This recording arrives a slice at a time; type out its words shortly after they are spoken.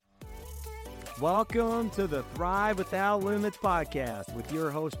Welcome to the Thrive Without Limits podcast with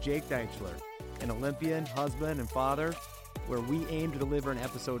your host, Jake Deichler, an Olympian, husband, and father, where we aim to deliver an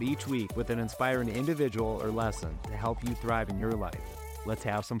episode each week with an inspiring individual or lesson to help you thrive in your life. Let's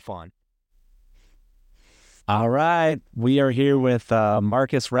have some fun. All right. We are here with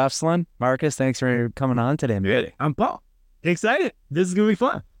Marcus Refsland. Marcus, thanks for coming on today, man. I'm Paul. Excited. This is going to be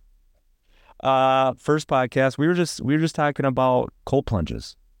fun. First podcast, we were just talking about cold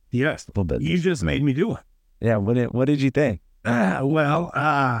plunges. Yes. A little bit. You just made me do it. Yeah. What did you think?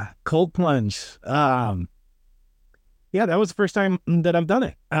 Cold plunge. Yeah, that was the first time that I've done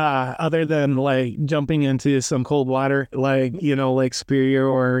it. Other than like jumping into some cold water, like, Lake Superior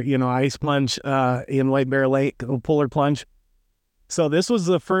or, ice plunge in White Bear Lake, polar plunge. So this was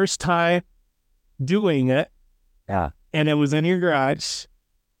the first time doing it. Yeah. And it was in your garage.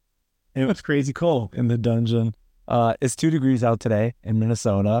 And it was crazy cold. In the dungeon. It's 2 degrees out today in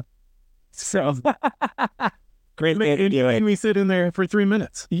Minnesota. So great. You made me sit in there for 3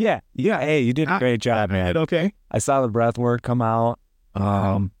 minutes. Yeah. Hey, you did a great job, man. Okay. I saw the breath work come out.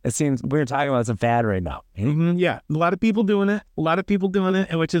 It seems we're talking about some fad right now. Mm-hmm, yeah. A lot of people doing it,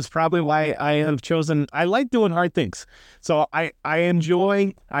 which is probably why I have chosen. I like doing hard things. So I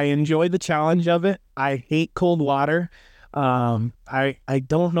enjoy the challenge of it. I hate cold water. I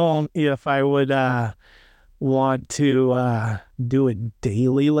don't know if I would want to do it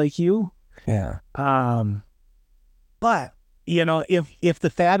daily like you. Yeah. But if the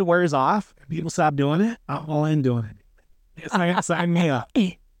fad wears off, people stop doing it, I'm all in doing it. Sign me up.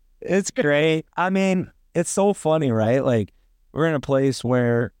 It's great. I mean, it's so funny, right? Like, we're in a place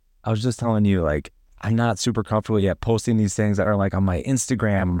where I was just telling you, like, I'm not super comfortable yet posting these things that are like on my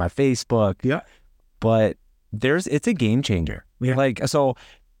Instagram, on my Facebook. Yeah. But it's a game changer. Yeah. Like, so,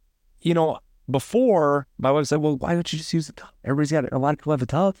 before my wife said, well, why don't you just use a tub? Everybody's got a lot of people have a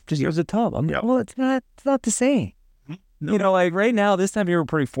tub. Just use a tub. I'm like, well, it's not the same. No. Like right now, this time of year, we're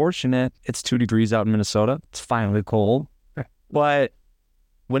pretty fortunate. It's 2 degrees out in Minnesota. It's finally cold. But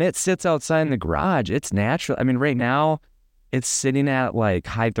when it sits outside in the garage, it's natural. I mean, right now, it's sitting at like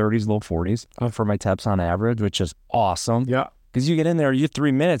high 30s, low 40s for my temps on average, which is awesome. Yeah. Because you get in there, you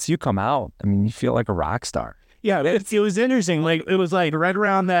 3 minutes, you come out. I mean, you feel like a rock star. Yeah, it was interesting. Like, it was like right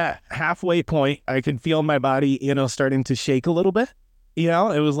around that halfway point, I could feel my body, starting to shake a little bit. It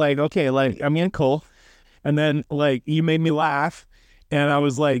was like, okay, like I'm in cold. And then like you made me laugh. And I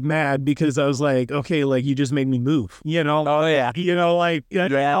was like mad because I was like, okay, like you just made me move, Oh, yeah. All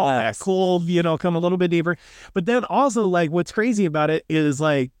that cold, come a little bit deeper. But then also like what's crazy about it is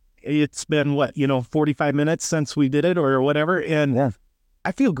like, it's been 45 minutes since we did it or whatever. And yeah.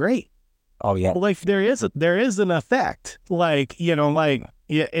 I feel great. Oh, yeah. Like there is an effect. Like,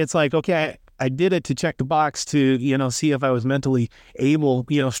 it's like, okay, I did it to check the box to, see if I was mentally able,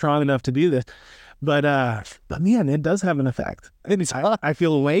 strong enough to do this. But man, it does have an effect. I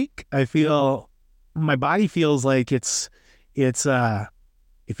feel awake. I feel my body feels like it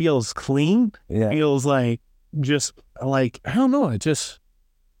feels clean. Yeah. It feels like just like, I don't know. It just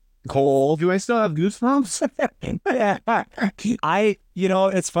cold. Do I still have goosebumps?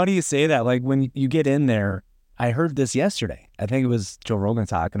 It's funny you say that. Like when you get in there, I heard this yesterday. I think it was Joe Rogan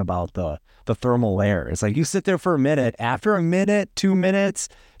talking about the thermal layer. It's like you sit there for a minute. After a minute, 2 minutes,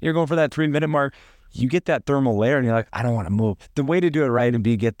 you're going for that 3 minute mark. You get that thermal layer and you're like, I don't want to move. The way to do it right would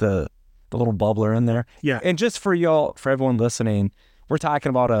be get the little bubbler in there. Yeah. And just for everyone listening, we're talking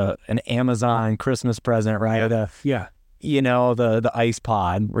about an Amazon Christmas present, right? Yeah. The ice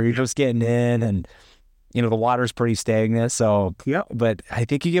pod where you're just getting in and, the water's pretty stagnant. So, yeah. But I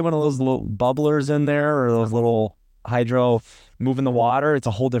think you get one of those little bubblers in there or those little hydro moving the water. It's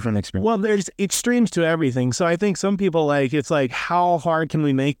a whole different experience. Well, there's extremes to everything. So I think some people it's like, how hard can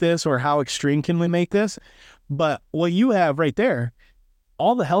we make this or how extreme can we make this? But what you have right there,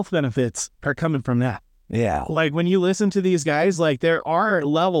 all the health benefits are coming from that. Yeah. Like when you listen to these guys, like there are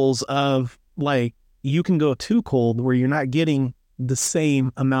levels of like, you can go too cold where you're not getting the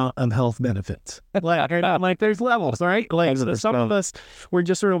same amount of health benefits. Like there's levels, right? Like some of us, we're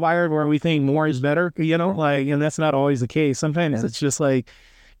just sort of wired where we think more is better, and that's not always the case. Sometimes it's just like,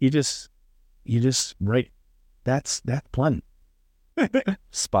 you just right. That's plenty.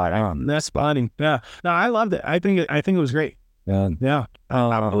 Spot on. That's spotting. Yeah. No, I loved it. I think it was great. Yeah. Yeah.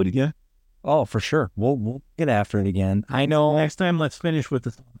 I'll do it again. Oh, for sure. We'll get after it again. I know. Next time, let's finish with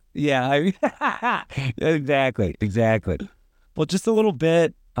this. Yeah. Exactly. Well, just a little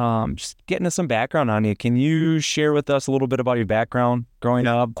bit, just getting to some background on you. Can you share with us a little bit about your background growing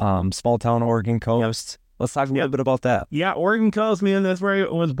up, small town Oregon coast? Let's talk a little bit about that. Yeah, Oregon Coast, man. That's where I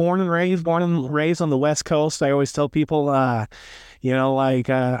was born and raised. Born and raised on the West Coast. I always tell people, I'm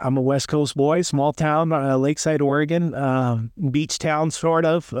a West Coast boy, small town, Lakeside, Oregon, beach town, sort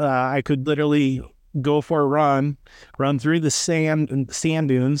of. I could literally go for a run through the sand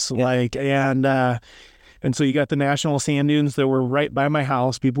dunes, and so you got the national sand dunes that were right by my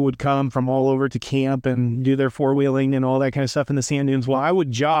house. People would come from all over to camp and do their four-wheeling and all that kind of stuff in the sand dunes. Well, I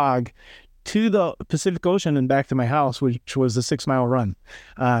would jog to the Pacific Ocean and back to my house, which was a 6-mile run.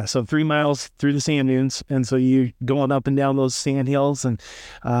 So 3 miles through the sand dunes. And so you going up and down those sand hills. And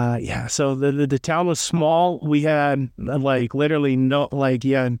so the town was small. We had literally no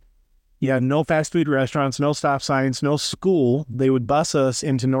fast food restaurants, no stop signs, no school. They would bus us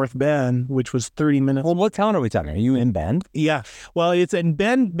into North Bend, which was 30 minutes. Well, what town are we talking? Are you in Bend? Yeah. Well, it's in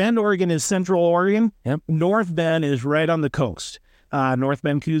Bend. Bend, Oregon is central Oregon. Yep. North Bend is right on the coast. North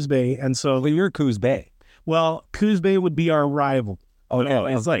Bend, Coos Bay. And so you're Coos Bay. Well, Coos Bay would be our rival. Oh, no.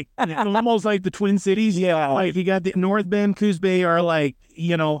 It's like almost like the Twin Cities. Yeah. Like you got the North Bend, Coos Bay are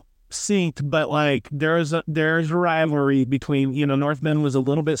synced, but there's a rivalry between, North Bend was a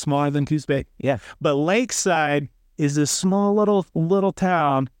little bit smaller than Coos Bay. Yeah. But Lakeside is this small little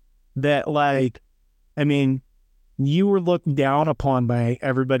town that you were looked down upon by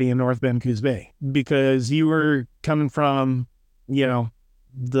everybody in North Bend, Coos Bay because you were coming from,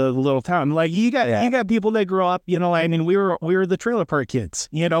 the little town. You got people that grow up, we were the trailer park kids,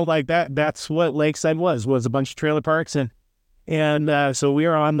 that's what Lakeside was a bunch of trailer parks. And so we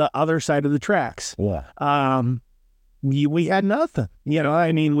were on the other side of the tracks. Yeah. We had nothing,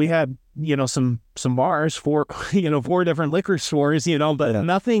 we had, some bars, four different liquor stores, but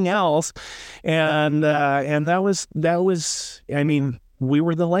nothing else. And that was, we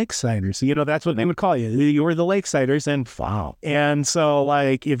were the Lakesiders, that's what they would call you. You were the Lakesiders. And wow. And so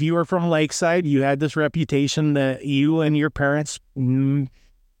if you were from Lakeside, you had this reputation that you and your parents,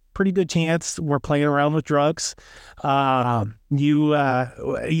 pretty good chance were playing around with drugs. Because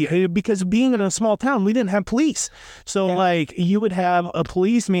being in a small town, we didn't have police. So you would have a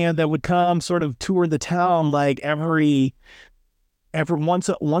policeman that would come sort of tour the town every once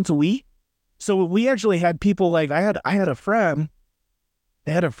a week. So we actually had people I had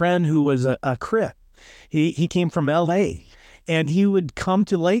a friend who was a Crip. He came from LA. And he would come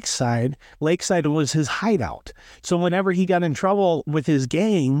to Lakeside. Lakeside was his hideout. So whenever he got in trouble with his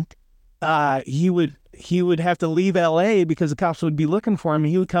gang, he would have to leave LA because the cops would be looking for him.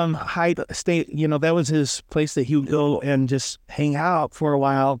 He would come stay. That was his place that he would go and just hang out for a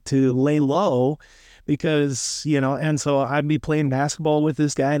while to lay low, because And so I'd be playing basketball with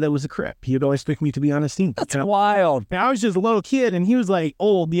this guy that was a Crip. He'd always pick me to be on his team. That's wild. And I was just a little kid, and he was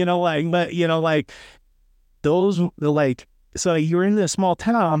old. So you're in this small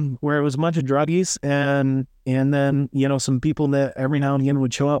town where it was a bunch of druggies and then, some people that every now and again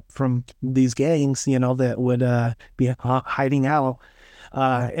would show up from these gangs, that would be hiding out.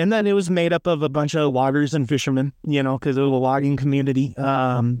 And then it was made up of a bunch of loggers and fishermen, because it was a logging community.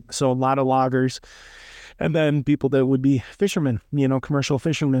 So a lot of loggers. And then people that would be fishermen, commercial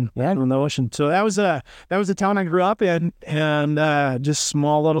fishermen in the ocean. So that was a town I grew up in, and just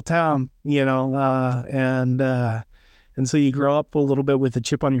small little town, and so you grow up a little bit with a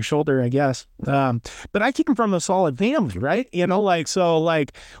chip on your shoulder, I guess. But I came from a solid family, right?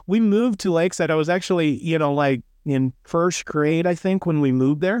 We moved to Lakeside. I was actually, in first grade, I think, when we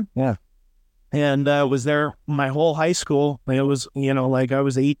moved there. Yeah. And was there my whole high school. It was, I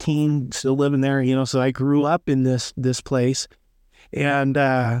was 18, still living there, so I grew up in this place. And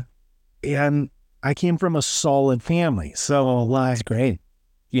I came from a solid family. So that's great.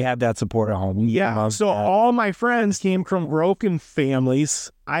 You have that support at home. Yeah. So all my friends came from broken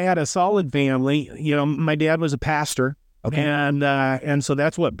families. I had a solid family. My dad was a pastor. Okay. And so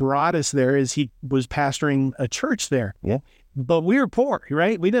that's what brought us there, is he was pastoring a church there. Yeah. But we were poor,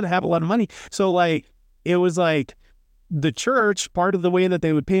 right? We didn't have a lot of money. So it was the church, part of the way that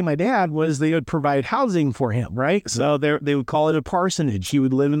they would pay my dad was they would provide housing for him, right? So they would call it a parsonage. He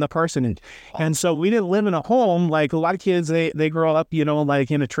would live in the parsonage. And so we didn't live in a home. Like a lot of kids, they grow up, in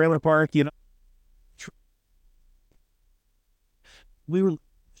a trailer park, We were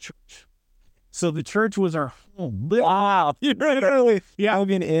church. So the church was our home. Wow. Yeah.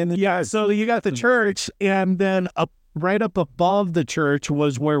 Yeah. So you got the church, and then right up above the church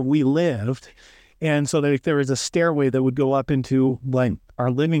was where we lived. And so there was a stairway that would go up into our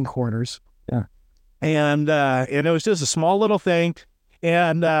living quarters. Yeah. And it was just a small little thing.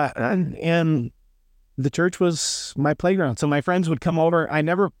 And the church was my playground. So my friends would come over. I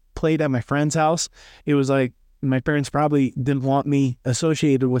never played at my friend's house. It was my parents probably didn't want me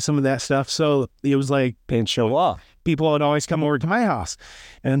associated with some of that stuff. So it was like, Didn't show up. people would always come over to my house.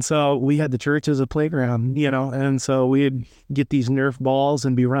 And so we had the church as a playground, and so we'd get these Nerf balls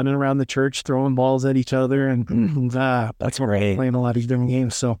and be running around the church, throwing balls at each other and That's great. playing a lot of different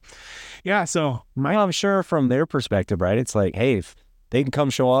games. So, yeah, so Well, I'm sure from their perspective, right? It's like, hey, if they can come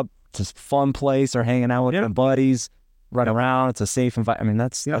show up, it's a fun place, they're hanging out with their buddies, run around, it's a safe environment. I mean,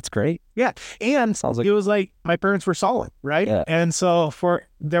 that's great. yeah. And Sounds like it was like my parents were solid, right? Yeah. And so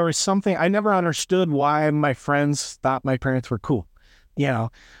there was something, I never understood why my friends thought my parents were cool,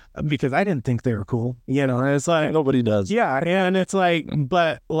 because I didn't think they were cool, and it's like, nobody does. yeah. And it's like,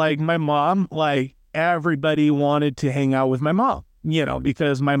 but like my mom, like everybody wanted to hang out with my mom,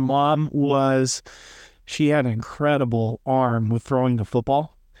 because my mom she had an incredible arm with throwing the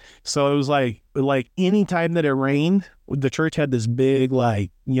football. So it was like any time that it rained, the church had this big,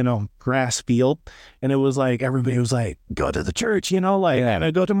 grass field. And it was like, everybody was like, go to the church, and I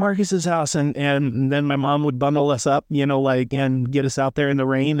go to Marcus's house. And then my mom would bundle us up, and get us out there in the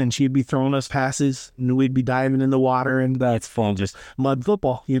rain. And she'd be throwing us passes and we'd be diving in the water. And That's fun. just mud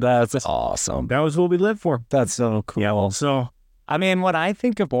football. That's awesome. That was what we lived for. That's so cool. Yeah. So, I mean, when I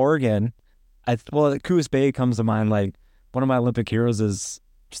think of Oregon, Coos Bay comes to mind. Like, one of my Olympic heroes is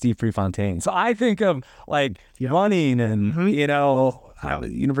Steve Prefontaine. So I think of running and,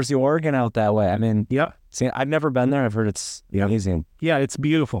 University of Oregon out that way. I mean, see, I've never been there. I've heard it's amazing. Yeah, it's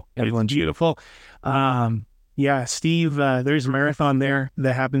beautiful. Everyone's beautiful. Steve, there's a marathon there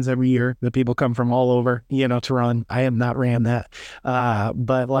that happens every year that people come from all over, to run. I have not ran that.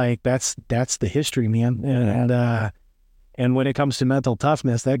 But like, that's the history, man. And when it comes to mental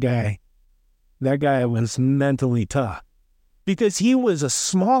toughness, that guy was mentally tough. Because he was a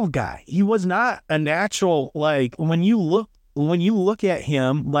small guy. He was not a natural, like, when you look at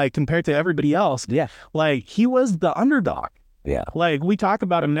him, like, compared to everybody else, like, he was the underdog. Yeah. Like, we talk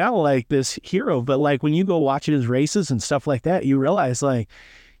about him now like this hero, but like when you go watch his races and stuff like that, you realize like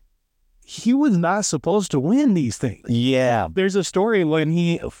he was not supposed to win these things. Yeah. There's a story when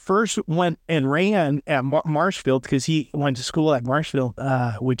he first went and ran at Marshfield, because he went to school at Marshfield,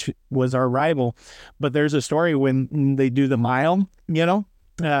 which was our rival. But there's a story when they do the mile,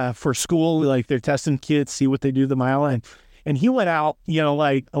 for school, like they're testing kids, see what they do the mile. And he went out,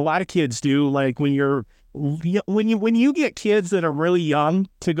 like a lot of kids do, like when you get kids that are really young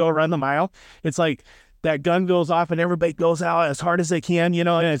to go run the mile, it's like that gun goes off and everybody goes out as hard as they can,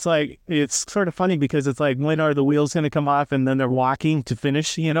 and it's like, it's sort of funny because it's like, when are the wheels going to come off? And then they're walking to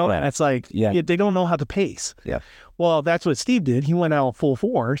finish, and it's like, they don't know how to pace. Yeah. Well, that's what Steve did. He went out full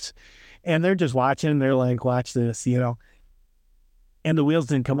force and they're just watching. They're like, watch this, and the wheels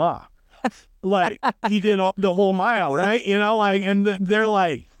didn't come off. Like he did the whole mile, right? And they're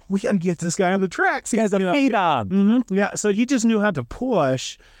like, we got to get this guy on the tracks. He has a paid on. Mm-hmm. Yeah. So he just knew how to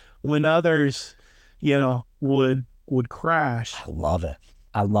push when others, would crash. I love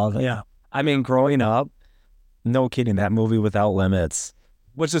it. Yeah. I mean, growing up, no kidding, that movie Without Limits,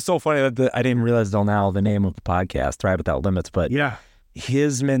 which is so funny that I didn't realize till now the name of the podcast, Thrive Without Limits, but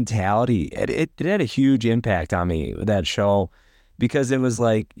his mentality, it had a huge impact on me, that show, because it was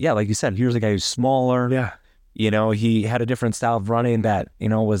like, like you said, here's a guy who's smaller. Yeah. He had a different style of running that,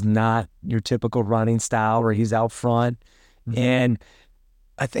 was not your typical running style where he's out front. Mm-hmm. And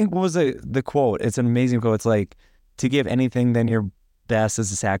I think, what was the quote? It's an amazing quote. It's like, to give anything than your best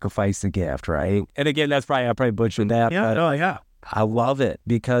is a sacrifice to gift, right? And again, I probably butchered that. Yeah, but I love it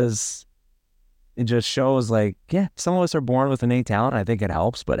because it just shows like, some of us are born with innate talent. I think it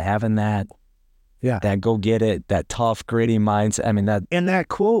helps, but having that go get it, that tough, gritty mindset. I mean, and that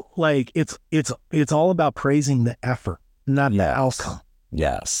quote, like it's all about praising the effort, not the outcome.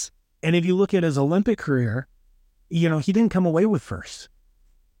 Yes. And if you look at his Olympic career, he didn't come away with first.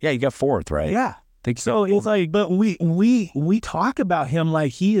 Yeah, you got fourth, right? Yeah. So it's like, but we talk about him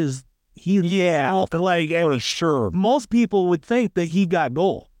like he's like, sure. Most people would think that he got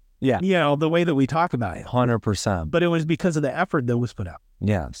gold. Yeah. The way that we talk about him. 100%. But it was because of the effort that was put out.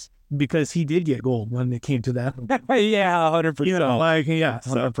 Yes. Because he did get gold when it came to that. 100%.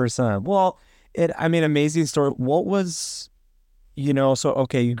 100%. Well, amazing story. What was,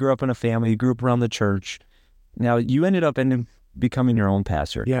 okay, you grew up in a family, you grew up around the church. Now, you ended up becoming your own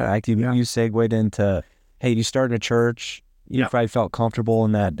pastor. Yeah. Correct? You segued into, hey, you started a church. You probably felt comfortable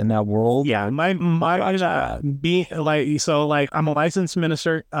in that world. Yeah. I'm a licensed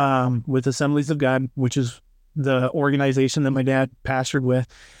minister with Assemblies of God, which is the organization that my dad pastored with.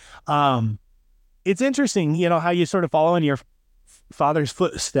 It's interesting, how you sort of follow in your father's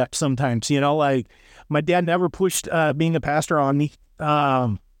footsteps sometimes, like my dad never pushed being a pastor on me.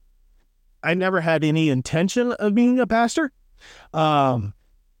 I never had any intention of being a pastor.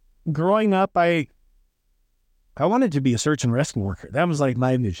 Growing up, I wanted to be a search and rescue worker. That was like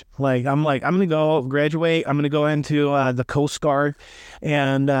my vision. I'm going to go graduate. I'm going to go into the Coast Guard.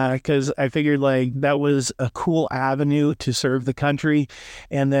 And because I figured like that was a cool avenue to serve the country.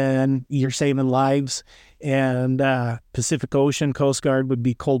 And then you're saving lives. And Pacific Ocean Coast Guard would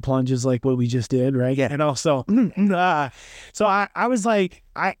be cold plunges like what we just did, right? Yeah. And also, so I was like,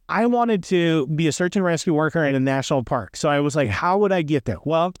 I wanted to be a search and rescue worker in a national park. So I was like, how would I get there?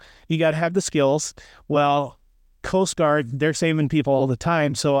 Well, you got to have the skills. Well, Coast Guard, they're saving people all the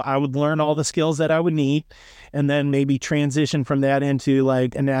time. So I would learn all the skills that I would need and then maybe transition from that into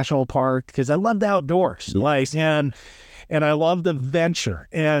like a national park because I love the outdoors. Like, and I love the adventure.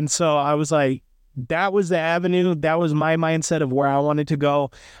 And so I was like, that was the avenue. That was my mindset of where I wanted to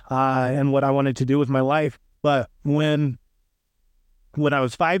go and what I wanted to do with my life. But when I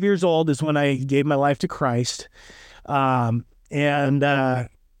was 5 years old is when I gave my life to Christ. And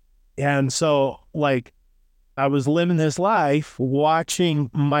so like I was living this life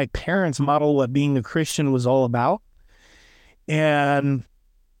watching my parents model what being a Christian was all about. And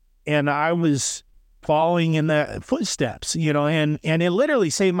I was following in the footsteps, and it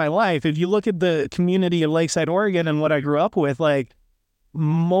literally saved my life. If you look at the community of Lakeside, Oregon and what I grew up with, like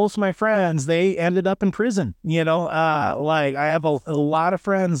most of my friends, they ended up in prison, like I have a lot of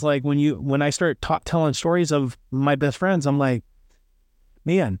friends, like when I start telling stories of my best friends, I'm like,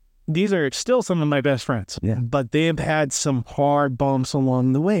 man, these are still some of my best friends, but they've had some hard bumps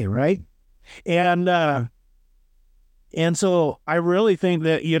along the way. Right. And so I really think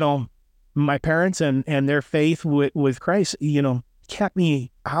that, my parents and their faith with Christ, kept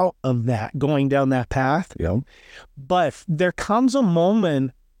me out of that, going down that path. Yeah. But there comes a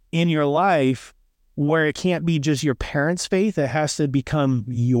moment in your life where it can't be just your parents' faith. It has to become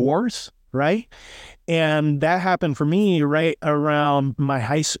yours, right? And that happened for me right around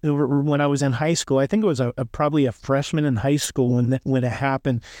my when I was in high school. I think it was probably a freshman in high school when it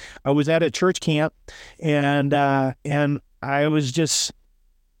happened. I was at a church camp, and I was just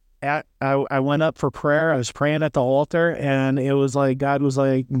I went up for prayer. I was praying at the altar, and it was like, God was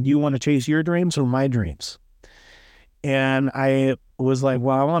like, you want to chase your dreams or my dreams? And I was like,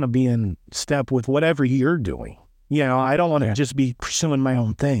 well, I want to be in step with whatever you're doing. I don't want to just be pursuing my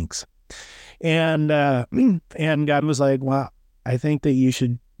own things. And God was like, well, I think that you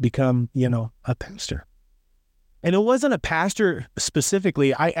should become, a pastor. And it wasn't a pastor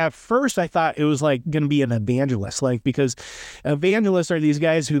specifically. At first I thought it was like going to be an evangelist, like, because evangelists are these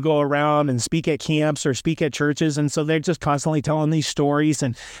guys who go around and speak at camps or speak at churches. And so they're just constantly telling these stories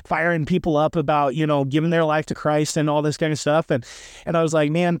and firing people up about, giving their life to Christ and all this kind of stuff. And I was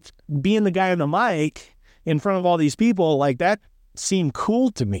like, man, being the guy on the mic in front of all these people, like that seemed cool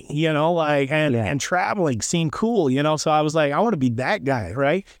to me, and traveling seemed cool, So I was like, I want to be that guy.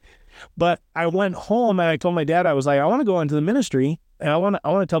 Right. But I went home and I told my dad, I was like, I want to go into the ministry and I want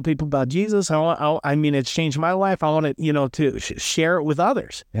to tell people about Jesus. I mean, it's changed my life. I want to, to share it with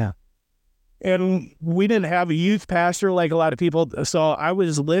others. Yeah. And we didn't have a youth pastor like a lot of people. So I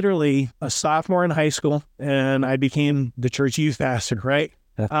was literally a sophomore in high school and I became the church youth pastor. Right.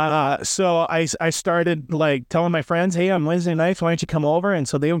 So I started like telling my friends, hey, on Wednesday nights, why don't you come over? And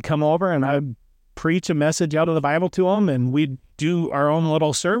so they would come over and I'd preach a message out of the Bible to them, and we'd do our own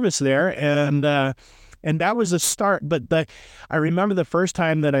little service there. And that was a start. But I remember the first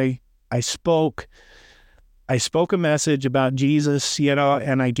time that I spoke a message about Jesus,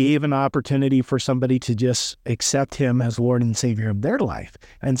 and I gave an opportunity for somebody to just accept him as Lord and Savior of their life.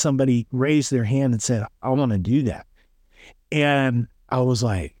 And somebody raised their hand and said, I want to do that. And I was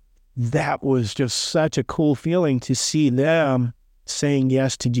like, that was just such a cool feeling to see them saying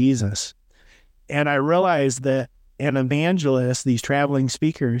yes to Jesus. And I realized that an evangelist, these traveling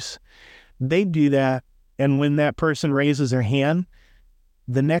speakers, they do that. And when that person raises their hand,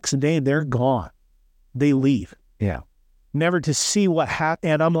 the next day they're gone. They leave. Yeah. Never to see what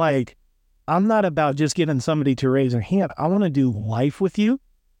happened. And I'm like, I'm not about just getting somebody to raise their hand. I want to do life with you.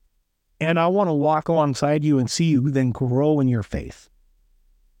 And I want to walk alongside you and see you then grow in your faith.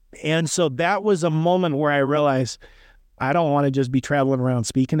 And so that was a moment where I realized I don't want to just be traveling around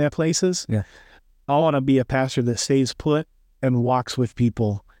speaking at places. Yeah. I want to be a pastor that stays put and walks with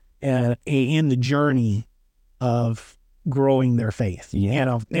people and in the journey of growing their faith.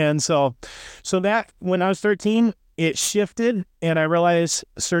 Yeah. And so that when I was 13, it shifted and I realized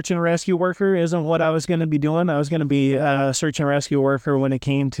search and rescue worker isn't what I was going to be doing. I was going to be a search and rescue worker when it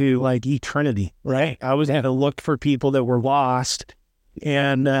came to like eternity, right? I was going to look for people that were lost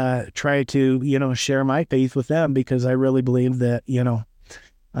and try to, share my faith with them because I really believe that,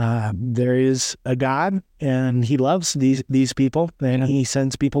 there is a God, and he loves these people, and he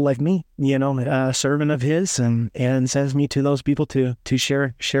sends people like me, a servant of his, and sends me to those people to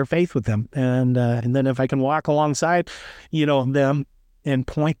share faith with them. And then if I can walk alongside, them and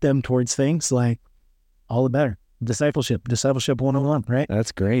point them towards things, like, all the better. Discipleship 101, right?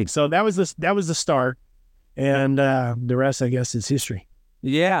 That's great. So that was the start, and the rest, I guess, is history.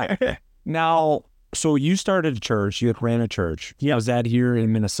 Yeah. Now, so you started a church, you ran a church. Yeah. Was that here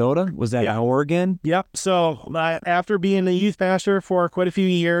in Minnesota? Was that in Oregon? Yep. So after being a youth pastor for quite a few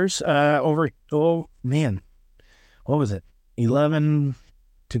years, what was it? 11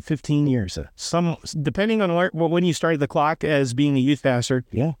 to 15 years. Depending on when you started the clock as being a youth pastor.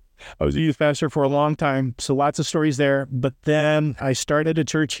 Yeah. I was a youth pastor for a long time, so lots of stories there. But then I started a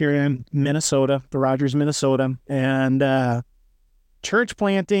church here in Minnesota, the Rogers, Minnesota, and church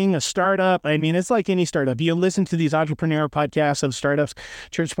planting, a startup. I mean, it's like any startup. You listen to these entrepreneur podcasts of startups.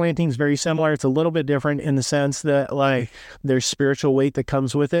 Church planting is very similar. It's a little bit different in the sense that, like, there's spiritual weight that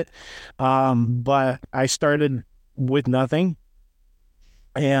comes with it. But I started with nothing,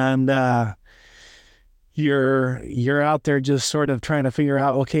 and you're out there just sort of trying to figure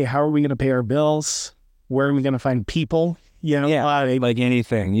out, okay, how are we going to pay our bills? Where are we going to find people? Like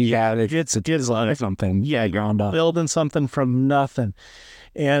anything. It's like something. Yeah, ground up. Building something from nothing.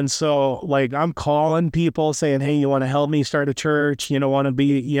 And so, like, I'm calling people saying, hey, you want to help me start a church? Want to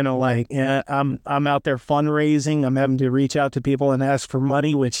be, I'm out there fundraising. I'm having to reach out to people and ask for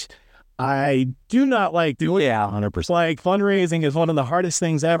money, which I do not like doing. Yeah, 100%. Like, fundraising is one of the hardest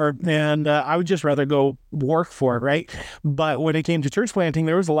things ever, and I would just rather go work for it, right? But when it came to church planting,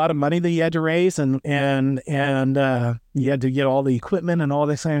 there was a lot of money that you had to raise, and you had to get all the equipment and all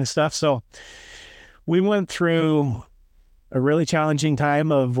this kind of stuff. So we went through a really challenging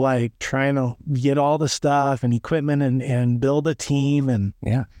time of, like, trying to get all the stuff and equipment and build a team, and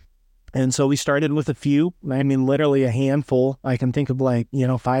And so we started with a few, literally a handful. I can think of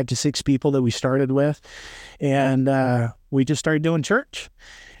 5 to 6 people that we started with. And we just started doing church.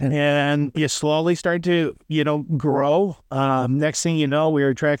 And you slowly start to, grow. Next thing you know, we were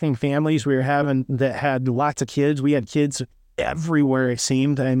attracting families that had lots of kids. We had kids everywhere, it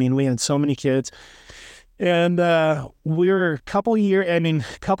seemed. We had so many kids. And we were a couple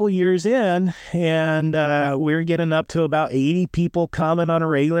years in, and we were getting up to about 80 people coming on a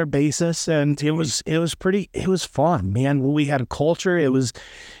regular basis, and it was fun, man. We had a culture.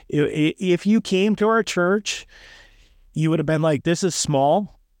 If you came to our church, you would have been like, this is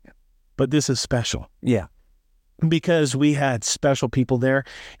small, but this is special. Yeah. Because we had special people there,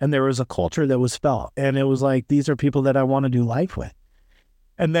 and there was a culture that was felt, and it was like, these are people that I want to do life with.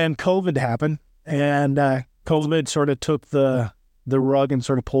 And then COVID happened. And COVID sort of took the rug and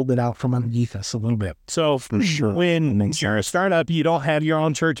sort of pulled it out from underneath us a little bit. So when you're a startup, you don't have your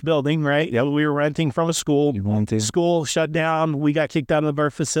own church building, right? Yeah, we were renting from a school. School shut down. We got kicked out of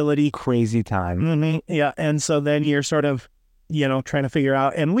our facility. Crazy time. Mm-hmm. Yeah, and so then you're sort of, trying to figure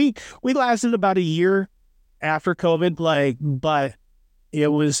out. And we lasted about a year after COVID, but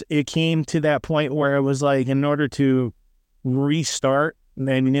it came to that point where it was like, in order to restart,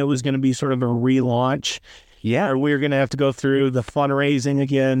 it was going to be sort of a relaunch. Yeah. Or we were going to have to go through the fundraising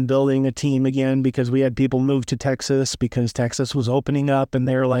again, building a team again, because we had people move to Texas because Texas was opening up, and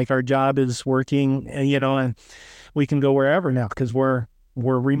they're like, our job is working, and we can go wherever now because we're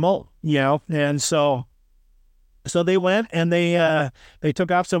remote, And so they went and they took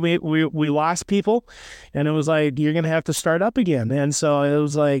off. So we lost people, and it was like, you're going to have to start up again. And so it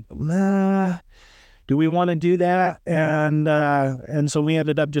was like, do we want to do that? And so we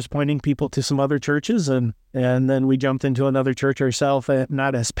ended up just pointing people to some other churches, and then we jumped into another church ourselves,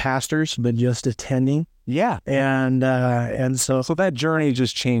 not as pastors, but just attending. Yeah. And so that journey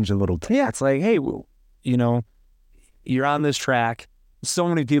just changed a little bit. Yeah. It's like, hey, you're on this track. So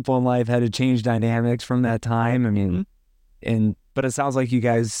many people in life had to change dynamics from that time. But it sounds like you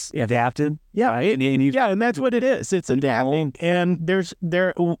guys adapted. Yeah. And that's what it is. It's adapting. And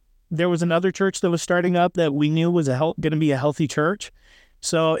there was another church that was starting up that we knew was going to be a healthy church.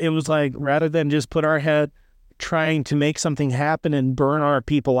 So it was like, rather than just put our head trying to make something happen and burn our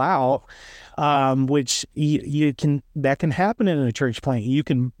people out, which that can happen in a church plant. You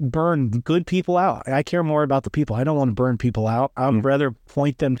can burn good people out. I care more about the people. I don't want to burn people out. I'd rather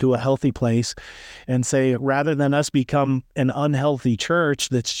point them to a healthy place and say, rather than us become an unhealthy church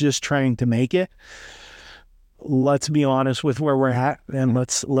that's just trying to make it, let's be honest with where we're at, and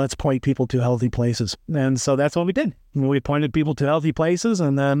let's point people to healthy places. And so that's what we did. We pointed people to healthy places,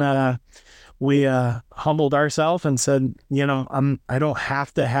 and then we humbled ourselves and said, I don't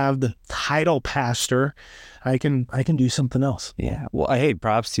have to have the title pastor. I can do something else. Yeah. Well, hey,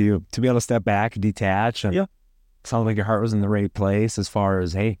 props to you to be able to step back, detach, and sounds like your heart was in the right place as far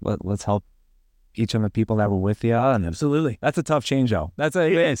as, hey, let's help each of the people that were with you. And absolutely, that's a tough change, though.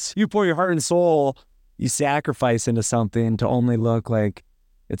 You pour your heart and soul, you sacrifice into something to only look like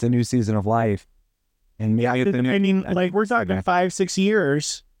it's a new season of life. And we're talking 5-6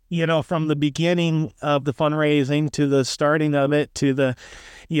 years, from the beginning of the fundraising to the starting of it to the,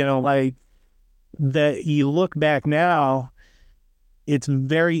 that you look back now, it's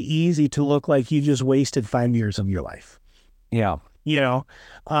very easy to look like you just wasted 5 years of your life. Yeah.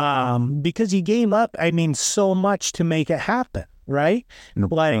 Because you gave up, so much to make it happen, right?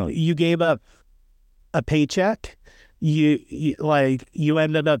 You gave up a paycheck. You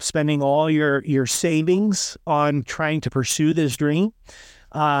ended up spending all your savings on trying to pursue this dream.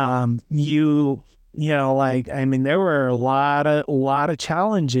 There were a lot of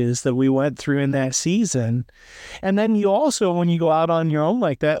challenges that we went through in that season. And then you also, when you go out on your own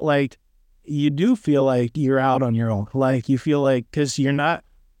like that, you do feel like you're out on your own. You feel like, because you're not,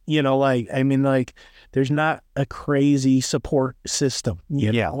 there's not a crazy support system.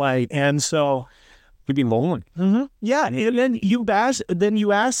 And so you'd be lonely. Mm-hmm. Yeah. And then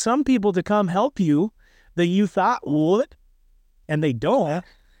you ask some people to come help you that you thought would, and they don't.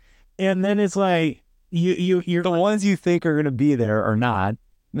 And then it's like, you're the ones you think are going to be there are not.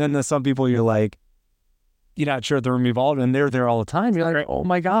 And then there's some people you're like, you're not sure they're involved, and they're there all the time. You're like, oh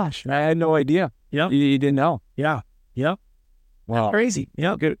my gosh, I had no idea. Yeah. You didn't know. Yeah. Yeah. Wow. That's crazy.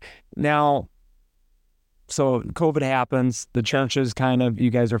 Yeah. Good. Now, so COVID happens, the churches you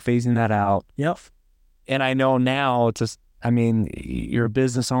guys are phasing that out. Yep. And I know now you're a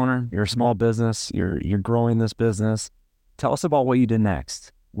business owner, you're a small business, you're growing this business. Tell us about what you did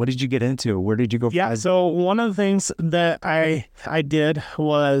next. What did you get into? Where did you go? Yeah, so one of the things that I did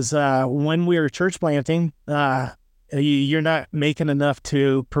was when we were church planting, you're not making enough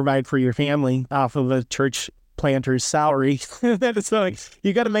to provide for your family off of a church planter's salary. So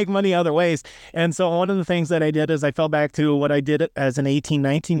you got to make money other ways. And so one of the things that I did is I fell back to what I did as an 18,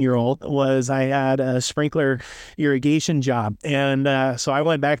 19-year-old was I had a sprinkler irrigation job. And so I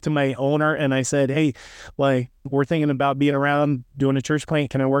went back to my owner and I said, hey, we're thinking about being around doing a church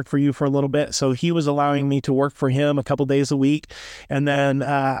plant. Can I work for you for a little bit? So he was allowing me to work for him a couple days a week. And then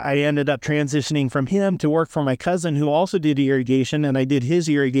I ended up transitioning from him to work for my cousin who also did irrigation. And I did his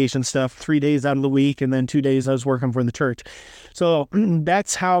irrigation stuff 3 days out of the week. And then 2 days I was working for the church. So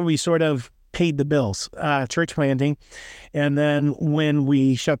that's how we sort of paid the bills, church planting. And then when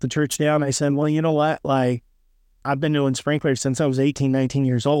we shut the church down, I said, well, you know what? I've been doing sprinklers since I was 18, 19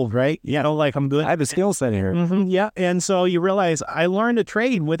 years old, right? Yeah. I'm good. I have a skill set here. Mm-hmm, yeah. And so you realize I learned a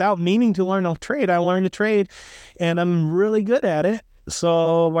trade without meaning to learn a trade. I learned a trade and I'm really good at it.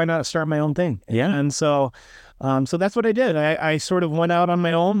 So why not start my own thing? Yeah. And so that's what I did. I sort of went out on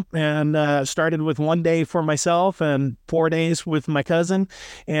my own and started with 1 day for myself and 4 days with my cousin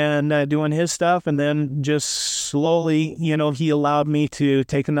and doing his stuff. And then just slowly, he allowed me to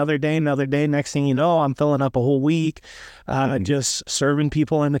take another day. Next thing you know, I'm filling up a whole week, just serving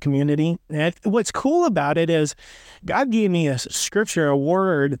people in the community. And what's cool about it is God gave me a scripture, a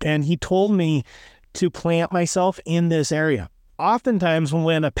word, and he told me to plant myself in this area. Oftentimes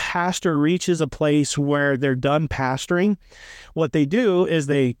when a pastor reaches a place where they're done pastoring, what they do is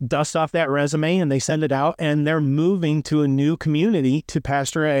they dust off that resume and they send it out and they're moving to a new community to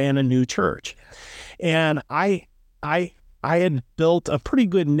pastor in a new church. And I had built a pretty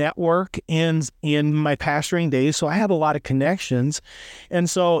good network in my pastoring days, so I had a lot of connections. And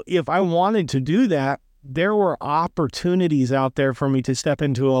so if I wanted to do that, there were opportunities out there for me to step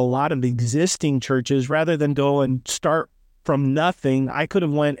into a lot of existing churches rather than go and start from nothing. I could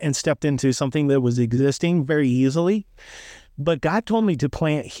have went and stepped into something that was existing very easily, but God told me to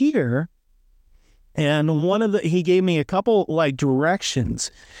plant here. And he gave me a couple directions.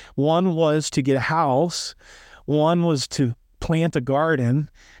 One was to get a house. One was to plant a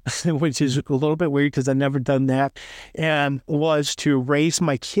garden, which is a little bit weird because I've never done that, and was to raise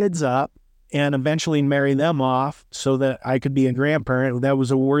my kids up and eventually marry them off so that I could be a grandparent. That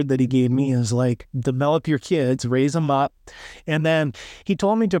was a word that he gave me, is develop your kids, raise them up. And then he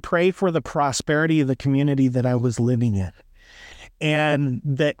told me to pray for the prosperity of the community that I was living in and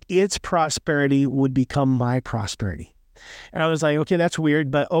that its prosperity would become my prosperity. And I was like, okay, that's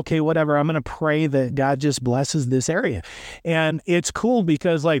weird, but okay, whatever. I'm going to pray that God just blesses this area. And it's cool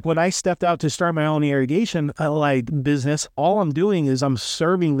because when I stepped out to start my own irrigation business, all I'm doing is I'm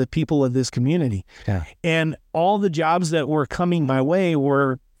serving the people of this community. Yeah. And all the jobs that were coming my way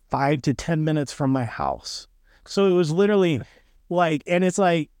were 5 to 10 minutes from my house. So it was literally like, and it's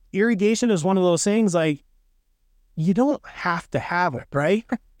like, irrigation is one of those things, like, you don't have to have it, right?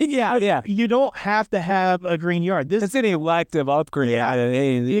 Yeah. You don't have to have a green yard. It's an elective upgrade. Yeah,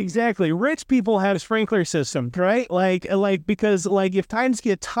 exactly. Rich people have sprinkler systems, right? Because if times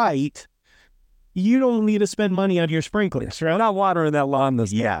get tight, you don't need to spend money on your sprinklers, right? I'm not watering that lawn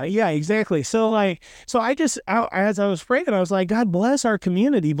this Yeah, exactly. So as I was praying, I was like, God bless our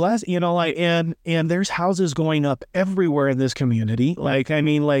community, bless, and there's houses going up everywhere in this community.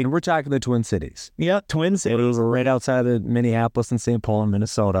 And we're talking the Twin Cities. Yeah, Twin Cities. We're right outside of Minneapolis and St. Paul in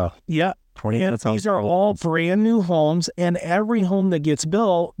Minnesota. Yeah. 20 And minutes these are all brand new homes, and every home that gets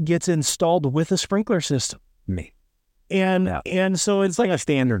built gets installed with a sprinkler system. And so it's like a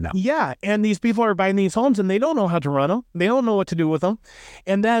standard now. Yeah. And these people are buying these homes and they don't know how to run them. They don't know what to do with them.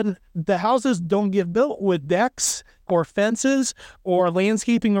 And then the houses don't get built with decks or fences or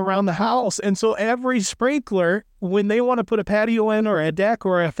landscaping around the house. And so every sprinkler, when they want to put a patio in or a deck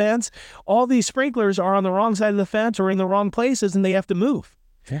or a fence, all these sprinklers are on the wrong side of the fence or in the wrong places and they have to move.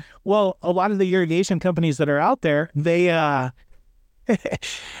 Yeah. Well, a lot of the irrigation companies that are out there, they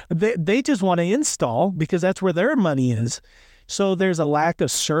just want to install because that's where their money is. So there's a lack of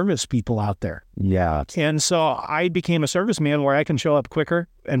service people out there. Yeah. And so I became a serviceman where I can show up quicker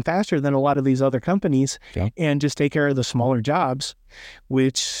and faster than a lot of these other companies and just take care of the smaller jobs,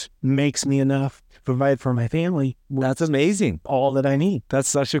 which makes me enough to provide for my family. That's amazing. All that I need. That's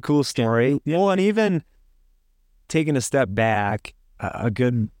such a cool story. Yeah. Well, and even taking a step back, a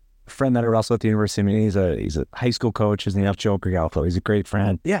good friend that I wrestled at the university, I mean, he's a high school coach. His name's Joe Grigalfo. He's a great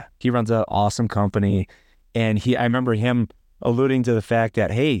friend. Yeah. He runs an awesome company. And I remember him alluding to the fact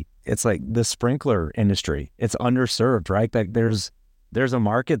that, hey, it's like the sprinkler industry. It's underserved, right? Like there's a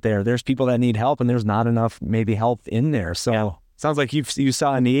market there. There's people that need help and there's not enough maybe help in there. So sounds like you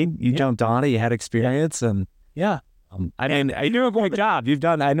saw a need, you jumped on it, you had experience and I mean, I do a great job. You've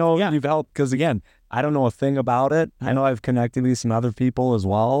done, I know you've helped because again, I don't know a thing about it. I know I've connected with some other people as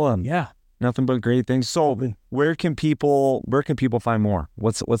well. And nothing but great things. So where can people find more?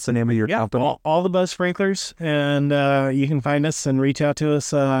 What's the name of your company? All the Buzz Sprinklers. And you can find us and reach out to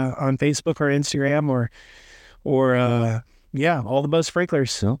us on Facebook or Instagram or All the Buzz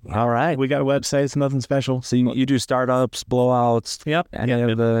Sprinklers. So, all right. We got a website. It's nothing special. So you do startups, blowouts. Yep. Any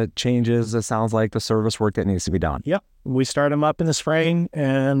of the changes, it sounds like the service work that needs to be done. Yep. We start them up in the spring,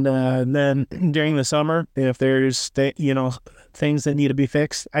 and then during the summer, if there's things that need to be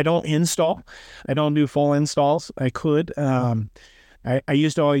fixed, I don't install. I don't do full installs. I could. I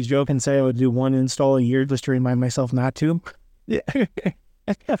used to always joke and say I would do one install a year just to remind myself not to. Yeah.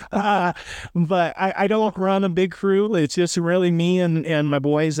 But I don't run a big crew. It's just really me and my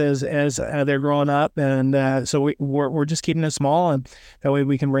boys as they're growing up, and so we're just keeping it small, and that way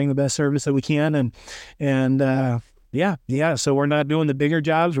we can bring the best service that we can, and so we're not doing the bigger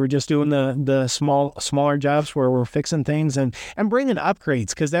jobs. We're just doing the smaller jobs where we're fixing things and bringing upgrades,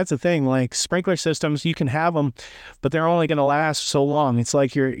 because that's the thing. Like sprinkler systems, you can have them, but they're only going to last so long. It's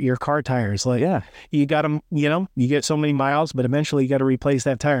like your car tires. Like you got them, you get so many miles, but eventually you got to replace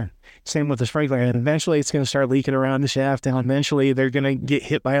that tire. Same with the sprinkler, and eventually it's going to start leaking around the shaft, and eventually they're going to get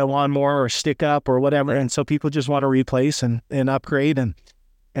hit by a lawnmower or stick up or whatever. And so people just want to replace and upgrade, and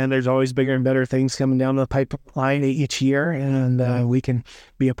there's always bigger and better things coming down the pipeline each year, and we can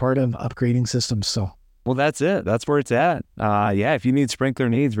be a part of upgrading systems. So, well, that's it. That's where it's at. If you need sprinkler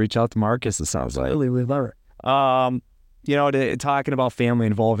needs, reach out to Marcus. It sounds like. Really, we love it. Talking about family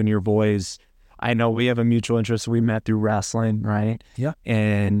involving your boys, I know we have a mutual interest. We met through wrestling, right? Yeah.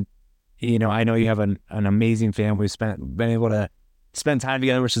 And I know you have an amazing family. We've been able to spend time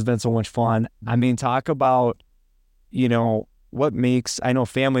together, which has been so much fun. I mean, talk about, what makes, I know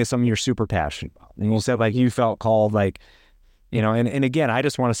family is something you're super passionate about. And you said like you felt called, like, and again, I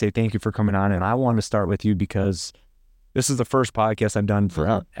just want to say thank you for coming on. And I want to start with you because this is the first podcast I've done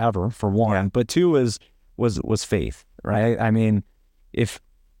forever, for one. But two was faith, right? I mean, if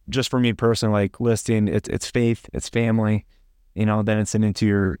just for me personally, like listing, it's faith, it's family, then it's into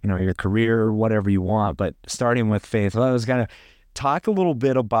your, your career or whatever you want. But starting with faith, I was going to talk a little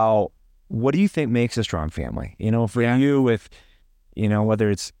bit about, what do you think makes a strong family? For you, with, whether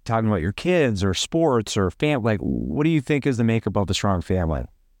it's talking about your kids or sports or family, like, what do you think is the makeup of the strong family?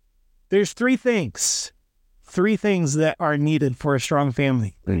 There's three things that are needed for a strong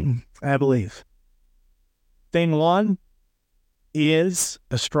family, I believe. Thing one is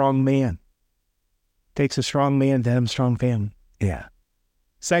a strong man. It takes a strong man to have a strong family. Yeah.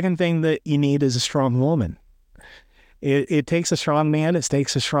 Second thing that you need is a strong woman. It takes a strong man, it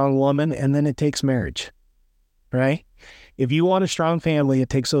takes a strong woman, and then it takes marriage, right? If you want a strong family, it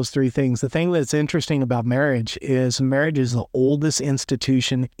takes those three things. The thing that's interesting about marriage is the oldest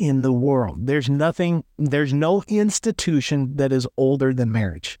institution in the world. There's no institution that is older than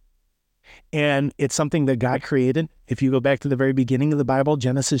marriage. And it's something that God created. If you go back to the very beginning of the Bible,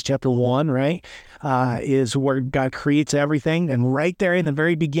 Genesis chapter 1, right, is where God creates everything. And right there in the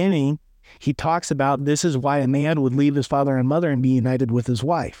very beginning, he talks about this is why a man would leave his father and mother and be united with his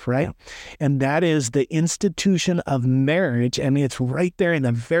wife, right? Yeah. And that is the institution of marriage, and it's right there in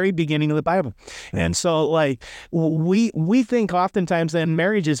the very beginning of the Bible. And so, like, we think oftentimes that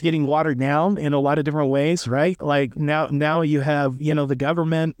marriage is getting watered down in a lot of different ways, right? Like now you have, the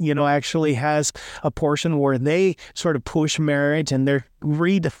government, actually has a portion where they sort of push marriage, and they're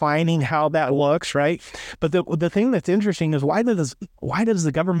redefining how that looks, right? But the thing that's interesting is why does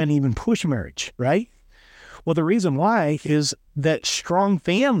the government even push marriage, right? Well, the reason why is that strong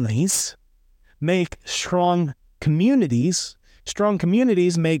families make strong communities. Strong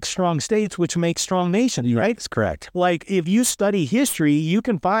communities make strong states, which make strong nations, right? That's correct. Like, if you study history, you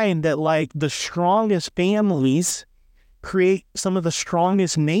can find that, like, the strongest families create some of the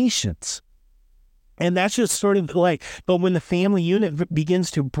strongest nations. And that's just sort of like, but when the family unit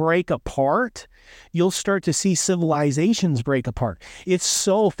begins to break apart, you'll start to see civilizations break apart. It's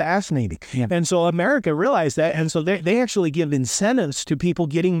so fascinating. Yeah. And so America realized that. And so they actually give incentives to people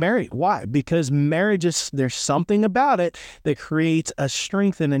getting married. Why? Because marriage there's something about it that creates a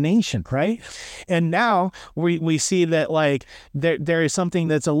strength in a nation, right? And now we see that, like, there is something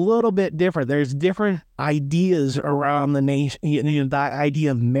that's a little bit different. There's different ideas around the nation, the idea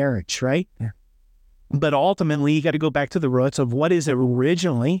of marriage, right? Yeah. But ultimately, you got to go back to the roots of what is it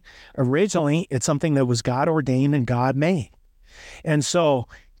originally. Originally, it's something that was God ordained and God made. And so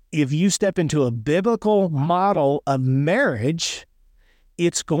if you step into a biblical model of marriage,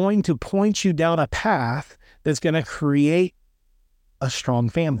 it's going to point you down a path that's going to create a strong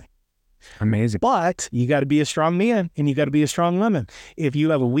family. Amazing. But you got to be a strong man and you got to be a strong woman. If you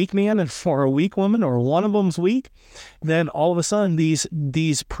have a weak man or a weak woman, or one of them's weak, then all of a sudden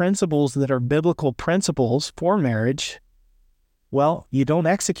these principles that are biblical principles for marriage, well, you don't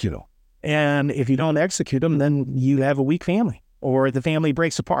execute them. And if you don't execute them, then you have a weak family, or the family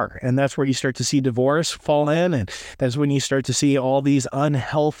breaks apart. And that's where you start to see divorce fall in. And that's when you start to see all these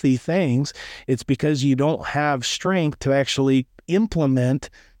unhealthy things. It's because you don't have strength to actually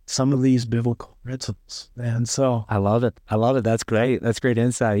implement some of these biblical principles. And so I love it. That's great. That's great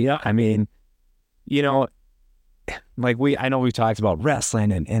insight. Yeah. I mean, like I know we've talked about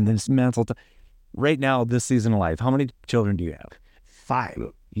wrestling and this mental right now, this season of life. How many children do you have?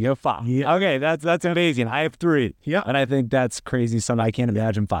 5. You have 5. Yeah. Okay. That's amazing. I have 3. Yeah. And I think that's crazy. So I can't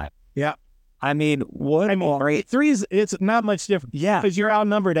imagine 5. Yeah. I mean, 3 is, it's not much different. Yeah. Because you're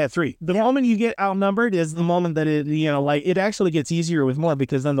outnumbered at 3. The moment you get outnumbered is the moment that it actually gets easier with more,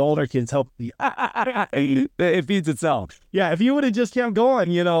 because then the older kids help you. It feeds itself. Yeah. If you would have just kept going,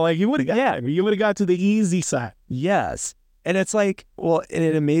 you would have got to the easy side. Yes. And it's like, well, and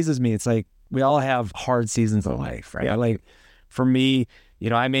it amazes me. It's like, we all have hard seasons of life, right? Yeah. Like, for me,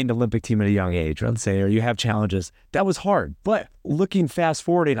 I made an Olympic team at a young age, let's say, or you have challenges. That was hard. But looking fast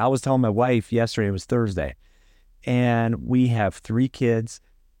forwarding, I was telling my wife yesterday, it was Thursday, and we have 3 kids.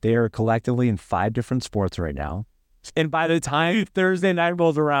 They are collectively in 5 different sports right now. And by the time Thursday night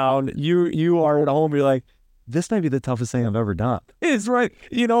rolls around, you are at home, you're like, this might be the toughest thing I've ever done. It's right.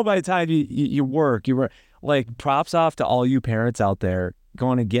 By the time you work, like, props off to all you parents out there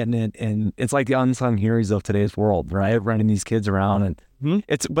going and getting it. And it's like the unsung heroes of today's world, right? Running these kids around. And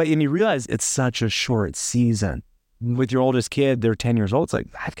and you realize it's such a short season. With your oldest kid, they're 10 years old. It's like,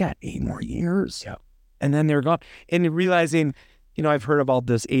 I've got 8 more years. Yeah. And then they're gone. And you're realizing, I've heard about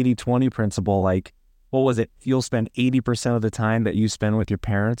this 80-20 principle. Like, what was it? You'll spend 80% of the time that you spend with your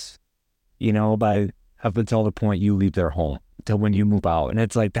parents, up until the point you leave their home, till when you move out. And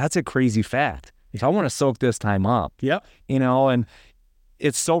it's like, that's a crazy fact. So I want to soak this time up. Yeah. And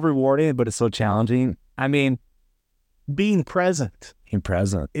it's so rewarding, but it's so challenging. I mean, being present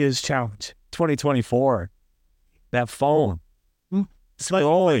is challenging. 2024, that phone.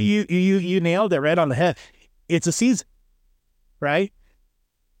 But you nailed it right on the head. It's a season, right?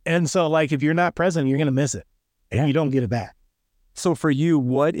 And so, like, if you're not present, you're going to miss it. And you don't get it back. So for you,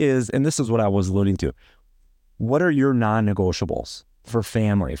 and this is what I was alluding to, what are your non-negotiables for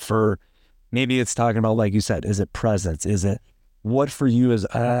family? For maybe it's talking about, like you said, is it presence? Is it, what for you is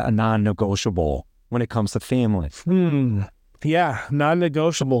a non-negotiable when it comes to family? Yeah,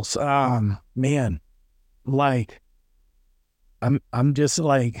 non-negotiables. Man, like, I'm just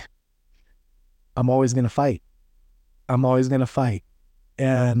like, I'm always going to fight. And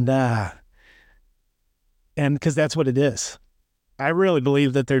And because that's what it is. I really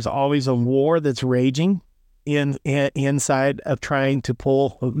believe that there's always a war that's raging inside of trying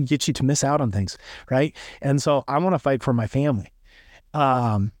to get you to miss out on things, right? And so I want to fight for my family.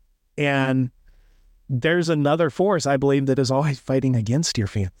 And there's another force, I believe, that is always fighting against your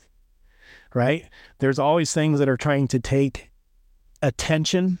family, right? There's always things that are trying to take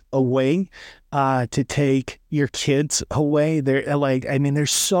attention away, to take your kids away.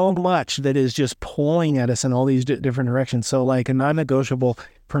 There's so much that is just pulling at us in all these different directions. So like a non-negotiable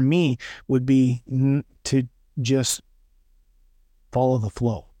for me would be to just follow the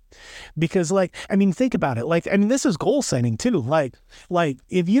flow. Because think about it. This is goal setting too. Like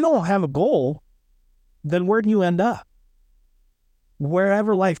if you don't have a goal, then where do you end up?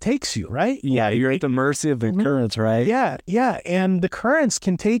 Wherever life takes you, right? Yeah, you're at the mercy of the currents, right? Yeah. And the currents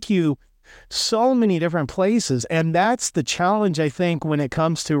can take you so many different places. And that's the challenge, I think, when it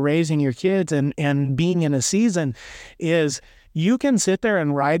comes to raising your kids and being in a season is you can sit there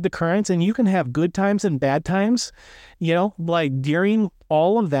and ride the currents and you can have good times and bad times, during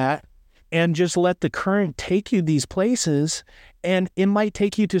all of that, and just let the current take you these places. And it might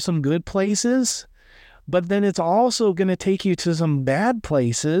take you to some good places, but then it's also going to take you to some bad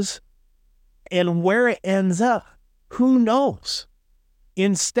places, and where it ends up, who knows?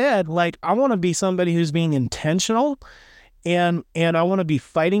 Instead, I want to be somebody who's being intentional, and I want to be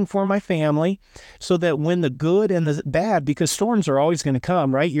fighting for my family so that when the good and the bad, because storms are always going to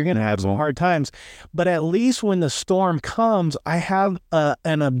come, right? You're going to have some hard times, but at least when the storm comes, I have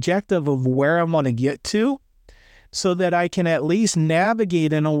an objective of where I want to get to, so that I can at least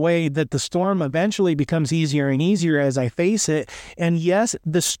navigate in a way that the storm eventually becomes easier and easier as I face it. And yes,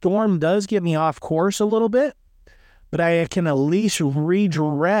 the storm does get me off course a little bit, but I can at least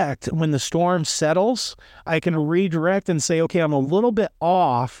redirect when the storm settles. I can redirect and say, okay, I'm a little bit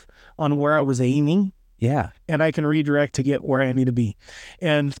off on where I was aiming. Yeah. And I can redirect to get where I need to be.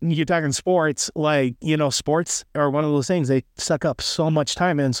 And you're talking sports, sports are one of those things, they suck up so much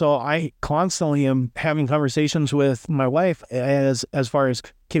time. And so I constantly am having conversations with my wife as far as,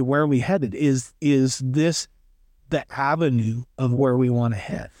 okay, where are we headed? Is this the avenue of where we want to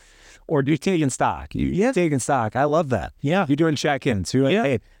head? Or you're taking stock. You're taking stock. I love that. Yeah. You're doing check-ins. You're like,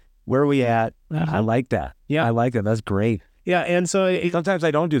 hey, where are we at? I like that. Yeah. I like that. That's great. Yeah, and so sometimes I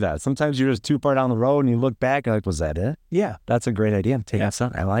don't do that. Sometimes you're just too far down the road and you look back and was that it? Yeah. That's a great idea. Take that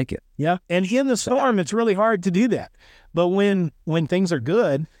stuff. I like it. Yeah. And in the storm, it's really hard to do that. But when things are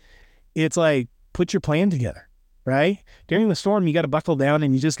good, it's like, put your plan together, right? During the storm, you got to buckle down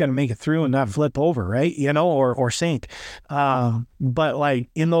and you just got to make it through and not flip over, right? Or sink. But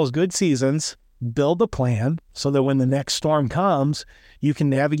in those good seasons, build a plan so that when the next storm comes, you can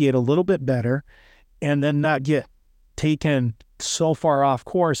navigate a little bit better and then not get taken so far off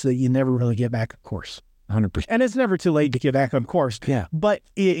course that you never really get back on course. 100%. And it's never too late to get back on course. Yeah. But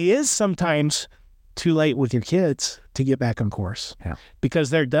it is sometimes too late with your kids to get back on course. Yeah. Because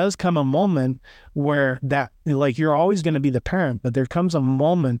there does come a moment where you're always going to be the parent, but there comes a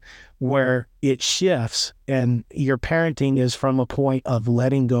moment where it shifts and your parenting is from a point of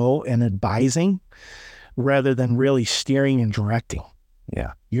letting go and advising rather than really steering and directing.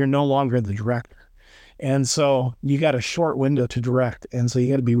 Yeah. You're no longer the director. And so you got a short window to direct. And so you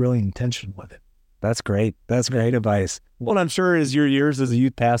got to be really intentional with it. That's great. That's great advice. Well, I'm sure as your years as a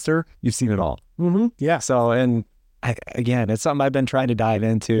youth pastor, you've seen it all. Mm-hmm. Yeah. So, and again, it's something I've been trying to dive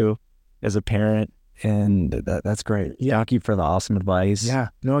into as a parent. And that's great. Yeah. Thank you for the awesome advice. Yeah.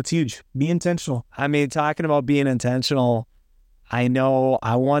 No, it's huge. Be intentional. I mean, talking about being intentional, I know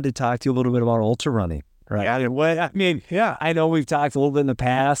I wanted to talk to you a little bit about ultra running, right? Yeah. I know we've talked a little bit in the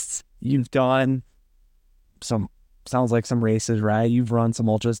past. You've done sounds like some races, right? You've run some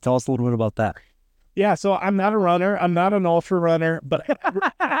ultras. Tell us a little bit about that. Yeah, so I'm not a runner. I'm not an ultra runner, but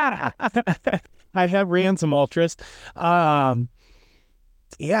I have ran some ultras.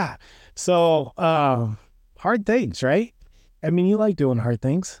 Yeah, so hard things, right? I mean, you like doing hard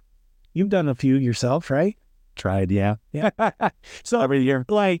things. You've done a few yourself, right? Tried, yeah. Yeah. So every year,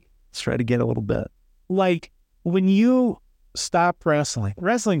 let's try to get a little bit. When you stop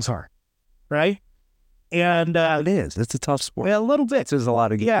wrestling's hard, right? And it is. It's a tough sport. A little bit. There's a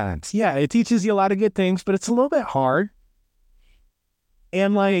lot of good things. Yeah, it teaches you a lot of good things, but it's a little bit hard.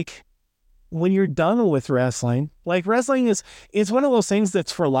 And when you're done with wrestling, wrestling is one of those things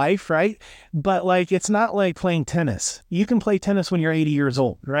that's for life, right? But it's not like playing tennis. You can play tennis when you're 80 years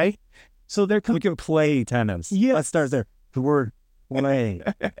old, right? So we can play tennis. Yeah. Let's start there. The word play.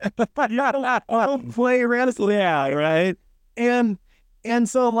 Play wrestling. Yeah, right? And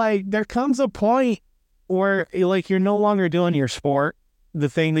so there comes a point where you're no longer doing your sport the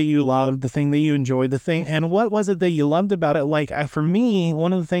thing that you loved, the thing that you enjoyed, and what was it that you loved about it? Like, for me,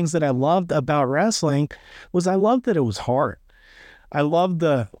 one of the things that I loved about wrestling was I loved that it was hard. I loved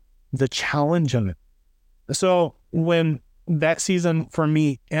the challenge of it. So when that season for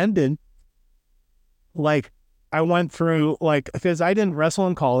me ended, like, I went through, like, because I didn't wrestle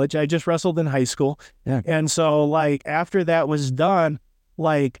in college, I just wrestled in high school. Yeah. And so, like, after that was done,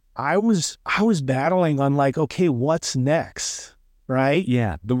 like, I was battling on, like, okay, what's next? Right?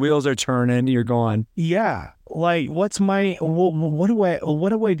 Yeah. The wheels are turning. You're going, Yeah. Like, what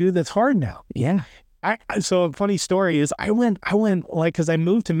do I do that's hard now? yeah. So a funny story is I went like, cause I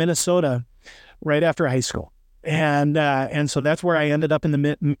moved to Minnesota right after high school. And so that's where I ended up in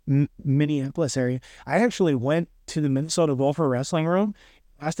the Minneapolis area. I actually went to the Minnesota Gopher Wrestling Room,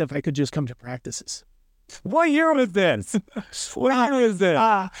 asked if I could just come to practices. What year was this? What year was this?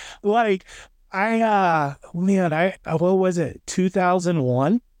 Like, what was it?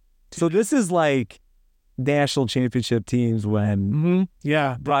 2001. So this is like national championship teams when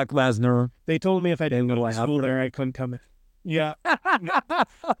Yeah. Brock Lesnar. They told me if I didn't go to school there, I couldn't come in. Yeah.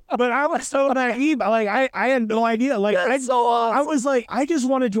 But I was so naive. Like, I had no idea. Like, I was like, I just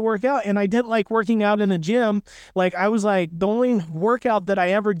wanted to work out, and I didn't like working out in a gym. Like, I was like, the only workout that I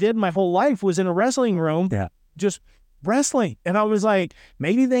ever did my whole life was in a wrestling room. Yeah. Just wrestling. And I was like,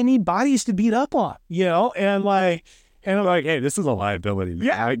 maybe they need bodies to beat up on, and I'm like, Hey, this is a liability.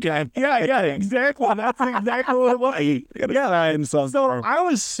 yeah, exactly. That's exactly what it was. Yeah. So I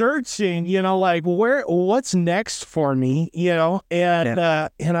was searching, like, what's next for me, and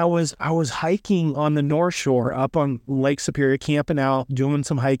I was hiking on the North Shore up on Lake Superior, camping out, doing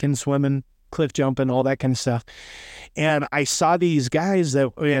some hiking, swimming, cliff jumping, all that kind of stuff. And I saw these guys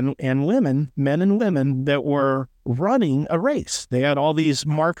and women, men and women, that were running a race. They had all these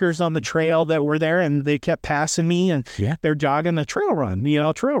markers on the trail that were there, and they kept passing me, and they're jogging a trail run,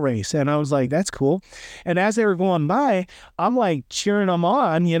 trail race. And I was like, that's cool. And as they were going by, I'm like cheering them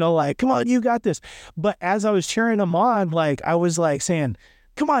on, like, come on, you got this. But as I was cheering them on, like, I was like saying,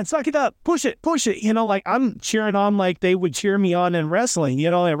 come on, suck it up, push it, like I'm cheering on like they would cheer me on in wrestling,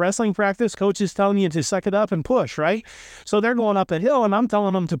 at wrestling practice, coach is telling you to suck it up and push, right? So they're going up a hill and I'm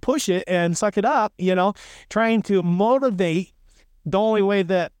telling them to push it and suck it up, trying to motivate the only way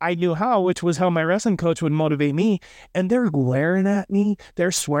that I knew how, which was how my wrestling coach would motivate me. And they're glaring at me,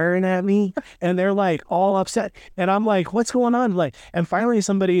 they're swearing at me, and they're like all upset. And I'm like, what's going on? Like, and finally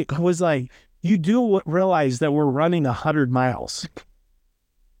somebody was like, you do realize that we're running 100 miles.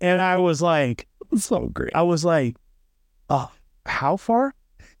 And I was like, so great. I was like, how far?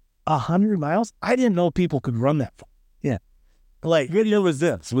 100 miles? I didn't know people could run that far. Yeah. Like, what year was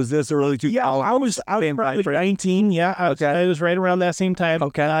this? Was this early 2000? Yeah, I was probably 19. Yeah. I was right around that same time.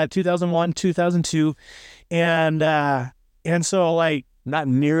 Okay. 2001, 2002. And so, like,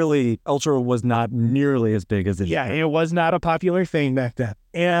 Ultra was not nearly as big as it is. Yeah, it was not a popular thing back then.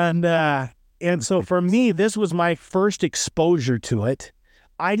 And so for me, this was my first exposure to it.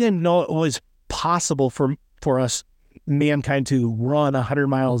 I didn't know it was possible for us, mankind, to run 100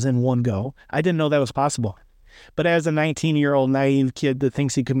 miles in one go. I didn't know that was possible. But as a 19-year-old naive kid that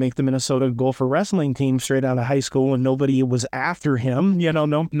thinks he could make the Minnesota Gopher wrestling team straight out of high school and nobody was after him,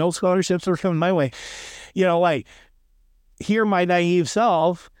 no scholarships were coming my way. Like, here my naive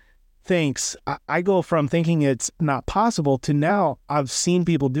self thinks, I go from thinking it's not possible to now I've seen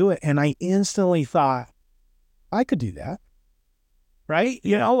people do it, and I instantly thought, I could do that. Right?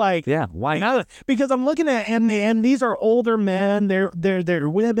 Yeah. Why not? Because I'm looking at, and these are older men, they're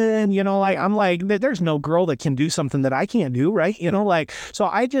women, like, I'm like, there's no girl that can do something that I can't do, right? So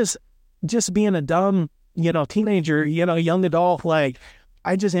I just being a dumb, teenager, young adult, like,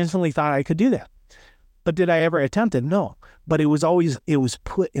 I just instantly thought I could do that. But did I ever attempt it? No. But it was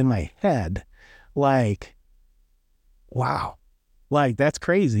put in my head, like, wow, like, that's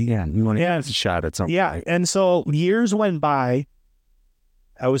crazy. Yeah. You want to get a shot at something. Yeah. And so years went by.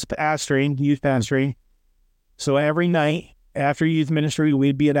 I was youth pastoring. So every night after youth ministry,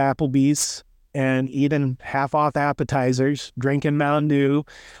 we'd be at Applebee's and eating half-off appetizers, drinking Mountain Dew,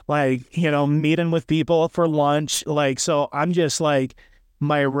 like, meeting with people for lunch. Like, so I'm just like,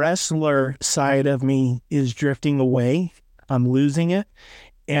 my wrestler side of me is drifting away. I'm losing it.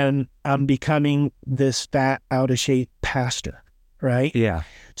 And I'm becoming this fat, out-of-shape pastor, right? Yeah.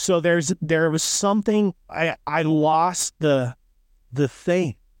 So there was something, I lost the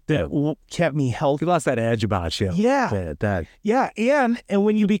thing that kept me healthy. You lost that edge about you. Yeah. Yeah. And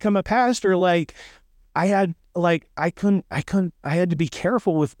when you become a pastor, like, I had to be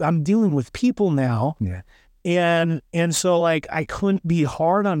careful I'm dealing with people now. Yeah. And so like I couldn't be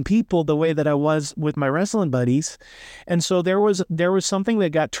hard on people the way that I was with my wrestling buddies. And so there was something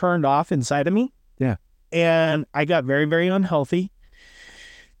that got turned off inside of me. Yeah. And I got very, very unhealthy.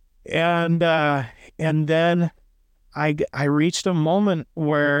 And then I reached a moment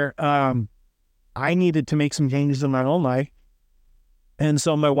where I needed to make some changes in my own life. And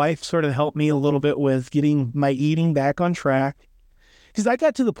so my wife sort of helped me a little bit with getting my eating back on track. Because I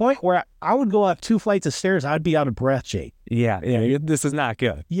got to the point where I would go up 2 flights of stairs, I'd be out of breath, Jake. Yeah. This is not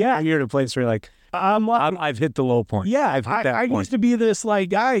good. Yeah. You're at a place where you're like, I've hit the low point. Yeah, I've hit that I point. used to be this like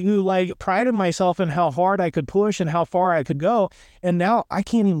guy who like prided myself in how hard I could push and how far I could go, and now I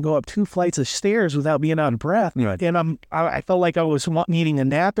can't even go up 2 flights of stairs without being out of breath. Right. And I felt like I was needing a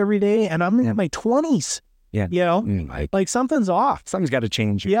nap every day, and I'm in my 20s. Yeah. You know, like something's off. Something's got to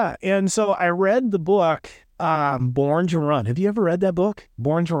change. Yeah, and so I read the book Born to Run. Have you ever read that book,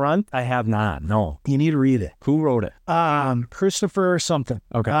 Born to Run? I have not. No. You need to read it. Who wrote it? Christopher something.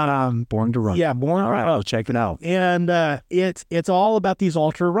 Okay. Born to Run. Yeah, Born to Run. I'll check it out. And it's all about these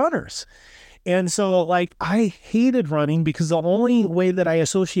ultra runners. And so like I hated running because the only way that I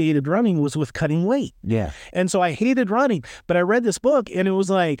associated running was with cutting weight. Yeah. And so I hated running, but I read this book and it was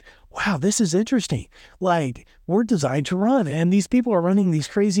like, wow, this is interesting. Like we're designed to run and these people are running these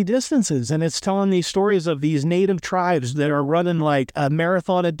crazy distances. And it's telling these stories of these native tribes that are running like a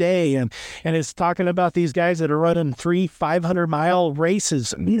marathon a day. And it's talking about these guys that are running 500-mile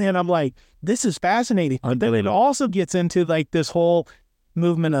races. And I'm like, this is fascinating. Then it also gets into like this whole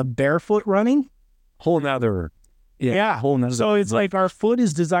movement of barefoot running. Whole nother. Yeah. Whole nother. So it's like our foot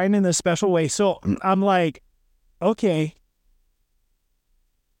is designed in a special way. So I'm like, okay,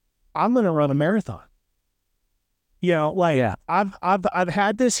 I'm going to run a marathon. You know, like Yeah. I've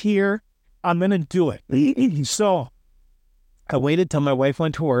had this here. I'm going to do it. So I waited till my wife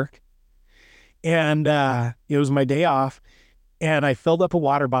went to work and it was my day off and I filled up a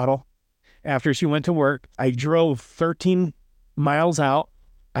water bottle after she went to work. I drove 13 miles out.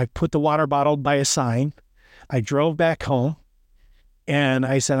 I put the water bottle by a sign. I drove back home and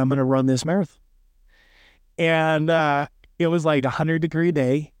I said, I'm going to run this marathon. And it was like 100-degree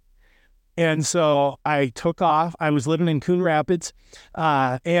day. And so I took off. I was living in Coon Rapids.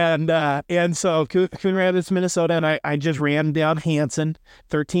 And so Coon Rapids, Minnesota. And I just ran down Hanson,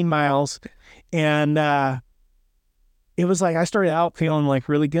 13 miles. And it was like I started out feeling like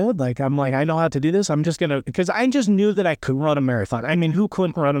really good. Like I'm like, I know how to do this. I'm just going to, because I just knew that I could run a marathon. I mean, who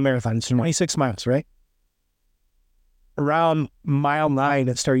couldn't run a marathon? It's 26 miles, right? Around mile 9,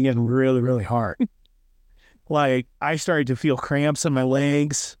 it started getting really, really hard. Like I started to feel cramps in my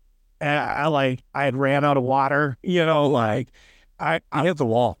legs. And I had ran out of water, you know, like I hit the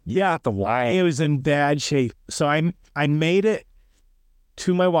wall. Yeah. The wall. It was in bad shape. So I made it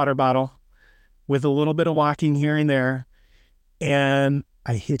to my water bottle with a little bit of walking here and there. And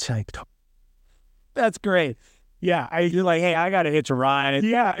I hitchhiked. That's great. Yeah. You're like, hey, I got to hitch a ride.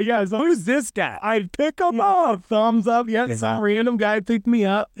 Yeah. So who's this guy? I'd pick him up. Thumbs up. Yeah. Some random guy picked me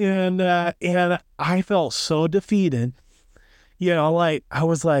up. And I felt so defeated. You know, like I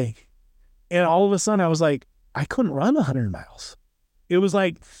was like, and all of a sudden I was like, I couldn't run 100 miles. It was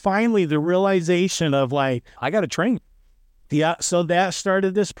like finally the realization of like, I got to train. Yeah. So that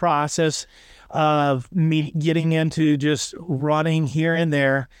started this process of me getting into just running here and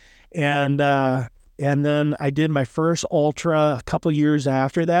there. And then I did my first ultra a couple years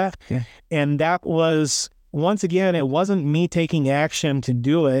after that. Yeah. And that was, once again, it wasn't me taking action to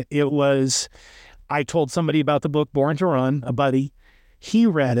do it. It was, I told somebody about the book Born to Run, a buddy. He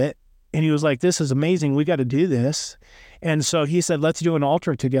read it and he was like, this is amazing. We got to do this. And so he said, let's do an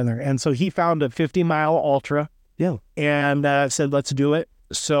ultra together. And so he found a 50-mile ultra. Yeah. And said, let's do it.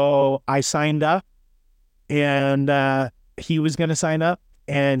 So I signed up and he was going to sign up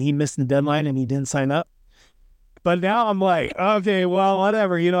and he missed the deadline and he didn't sign up. But now I'm like, okay, well,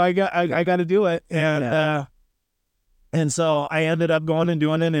 whatever, you know, I got to do it. And so I ended up going and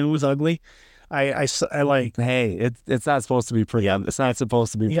doing it and it was ugly. I like, hey, it's not supposed to be pretty. It's not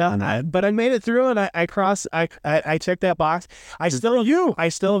supposed to be. Yeah, but I made it through and I checked that box. I still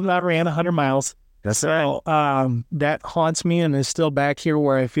have not ran 100 miles. That's right. That haunts me and is still back here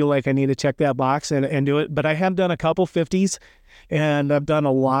where I feel like I need to check that box and do it. But I have done a couple 50s and I've done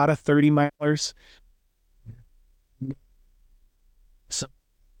a lot of 30 milers. So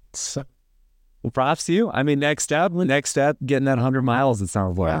well, props to you. I mean, next step, getting that 100 miles. It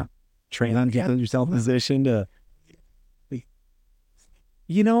sounds like. Yeah. Train on getting yourself in position to.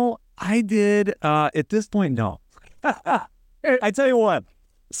 You know, I did. At this point, no. I tell you what.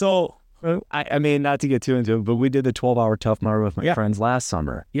 So. I mean, not to get too into it, but we did the 12-hour Tough Mudder with my friends last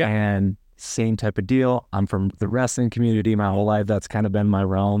summer. Yeah. And same type of deal. I'm from the wrestling community my whole life. That's kind of been my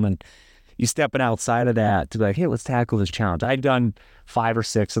realm. And you stepping outside of that to be like, hey, let's tackle this challenge. I'd done 5 or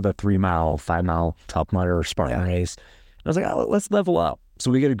 6 of the 5 mile Tough Mudder or Spartan race. And I was like, oh, let's level up. So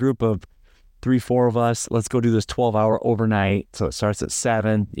we get a group of 3, 4 of us. Let's go do this 12-hour overnight. So it starts at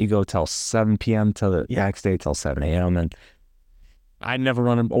 7. You go till 7 p.m. till the next day till 7 a.m. And I'd never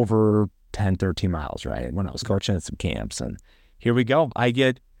run over 10, 13 miles, right? When I was coaching at some camps. And here we go. I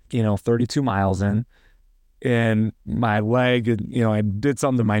get, 32 miles in. And my leg, I did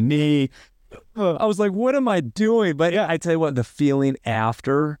something to my knee. I was like, what am I doing? But I tell you what, the feeling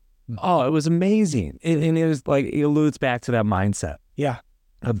after, it was amazing. And it was like, it alludes back to that mindset. Yeah.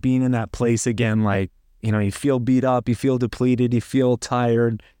 Of being in that place again, like, you feel beat up, you feel depleted, you feel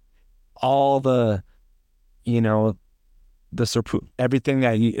tired. All the, everything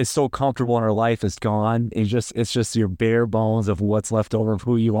that is so comfortable in our life is gone. It's just your bare bones of what's left over of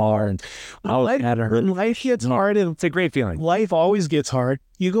who you are. And when life gets hard, and it's a great feeling. Life always gets hard.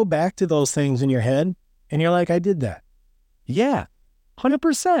 You go back to those things in your head and you're like, I did that. Yeah,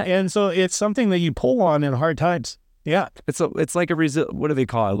 100%. And so it's something that you pull on in hard times. Yeah. It's like what do they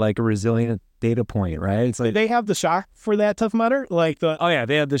call it? Like a resilient data point, right? It's like they have the shock for that Tough Mudder, like the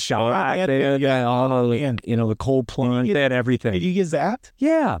they had the shock, the cold plunge, they had everything. Did you get that?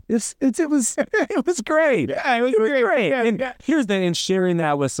 Yeah, it was it was great. Yeah, it was great. Yeah, and here's the and sharing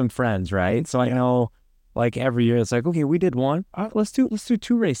that with some friends, right? So I know, like every year, it's like, okay, we did one. All right, let's do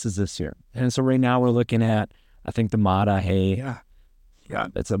 2 races this year. And so right now we're looking at, I think the Mata. Yeah,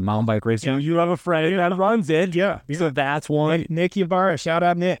 it's a mountain bike race. Yeah. You have a friend that runs it. Yeah. So that's one. Nick Ybarra, shout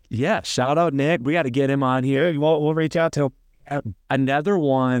out Nick. Yeah, shout out Nick. We got to get him on here. We'll reach out to him. Another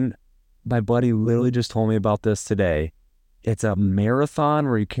one, my buddy literally just told me about this today. It's a marathon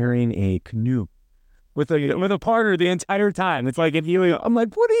where you're carrying a canoe with a partner the entire time. It's like, I'm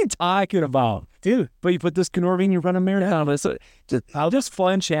like, what are you talking about? Dude, but you put this canoe over and you run a marathon. So just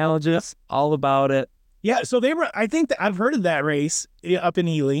fun challenges, all about it. Yeah, so I think that I've heard of that race up in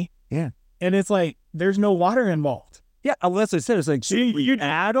Ely. Yeah. And it's like, there's no water involved. Yeah, unless I said, it's like, you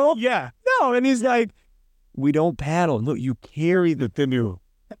paddle? Yeah. No, and he's like, we don't paddle. Look, you carry the canoe.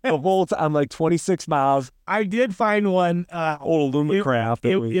 The whole time, I'm like 26 miles. I did find one. Old Lumacraft.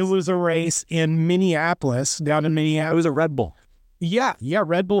 It was a race in Minneapolis, down in Minneapolis. It was a Red Bull. Yeah,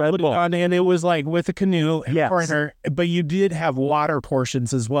 Red Bull put it on, and it was like with a canoe and partner, but you did have water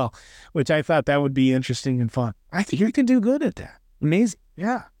portions as well, which I thought that would be interesting and fun. I think you can do good at that. Amazing.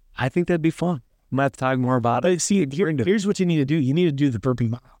 Yeah. I think that'd be fun. I'm going to have to talk more about it. See, here's what you need to do. You need to do the burpee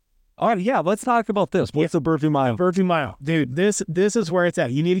mile. All right, yeah, let's talk about this. What's the burpee mile? Burpee mile. Dude, this is where it's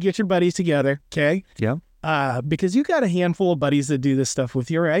at. You need to get your buddies together, okay? Yeah. Because you got a handful of buddies that do this stuff with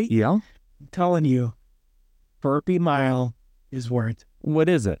you, right? Yeah. I'm telling you, burpee mile is worth. What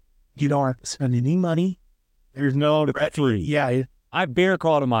is it? You don't have to spend any money. There's no free. Yeah. I bear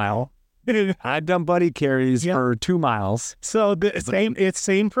crawled a mile. I've done buddy carries for 2 miles. So it's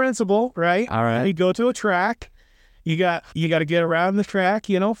same principle, right? All right. You go to a track. You got to get around the track,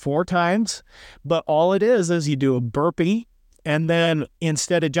 4 times. But all it is you do a burpee, and then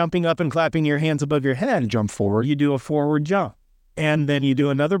instead of jumping up and clapping your hands above your head, jump forward. You do a forward jump, and then you do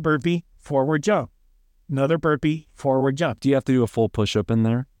another burpee, forward jump. Another burpee, forward jump. Do you have to do a full push-up in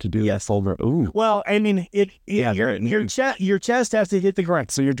there to do that full? Ooh. Well, I mean, your chest has to hit the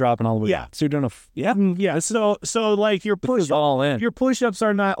ground. So you're dropping all the way. Yeah. So you're doing yeah. So like your all in. Your push-ups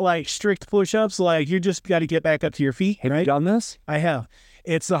are not like strict push-ups. Like you just got to get back up to your feet. Have you done this? I have.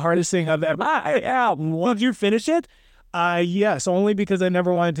 It's the hardest thing I've ever. I have. Did you finish it? Yes, only because I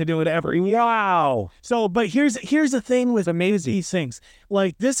never wanted to do it ever. Wow. So, but here's the thing with these things.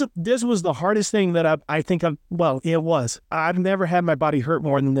 Like this was the hardest thing that I think it was. I've never had my body hurt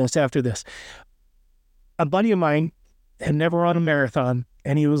more than this after this. A buddy of mine had never run a marathon,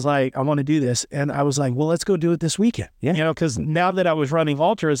 and he was like, I want to do this. And I was like, well, let's go do it this weekend. Yeah. Because now that I was running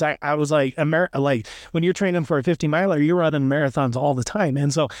ultras, I was like, like when you're training for a 50 miler, you're running marathons all the time.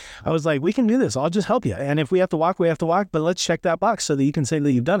 And so I was like, we can do this. I'll just help you. And if we have to walk, we have to walk, but let's check that box so that you can say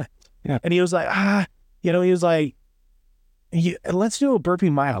that you've done it. Yeah. And he was like, he was like, let's do a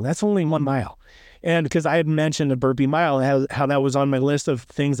burpee mile. That's only 1 mile. And because I had mentioned a burpee mile, how that was on my list of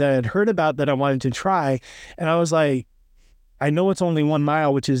things that I had heard about that I wanted to try. And I was like, I know it's only 1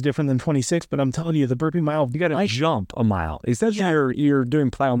 mile, which is different than 26, but I'm telling you, the burpee mile, you got to jump a mile. Essentially, you're doing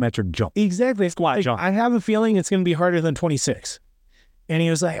plyometric jump. Exactly. Squat jump. I have a feeling it's going to be harder than 26. And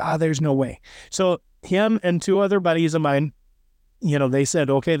he was like, there's no way. So him and 2 other buddies of mine, they said,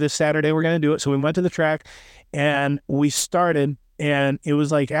 okay, this Saturday we're going to do it. So we went to the track and we started, and it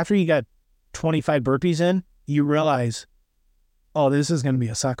was like after you got 25 burpees in, you realize oh, this is going to be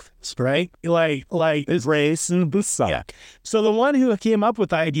a suck fest, right? Like It's racing the suck. Yeah. So the one who came up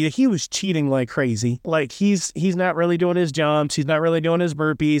with the idea, he was cheating like crazy. Like he's not really doing his jumps. He's not really doing his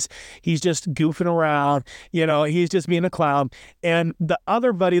burpees. He's just goofing around. He's just being a clown. And the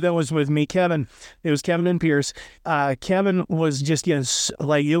other buddy that was with me, Kevin, it was Kevin and Pierce. Kevin was just getting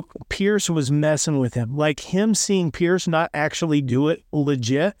Pierce was messing with him. Like him seeing Pierce not actually do it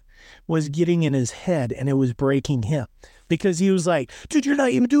legit was getting in his head, and it was breaking him. Because he was like, dude, you're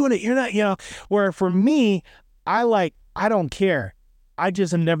not even doing it. You're not, where for me, I don't care. I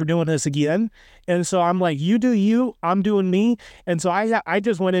just am never doing this again. And so I'm like, you do you, I'm doing me. And so I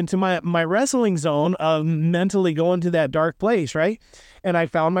just went into my wrestling zone of mentally going to that dark place, right? And I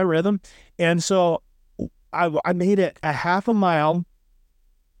found my rhythm. And so I made it a half a mile.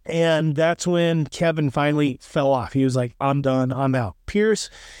 And that's when Kevin finally fell off. He was like, I'm done. I'm out. Pierce,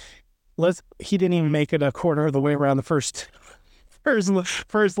 he didn't even make it a quarter of the way around the first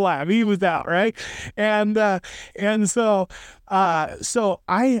lap. He was out, right? And so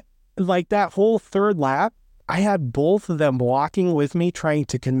I, like, that whole third lap, I had both of them walking with me, trying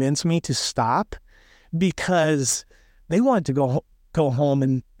to convince me to stop, because they wanted to go home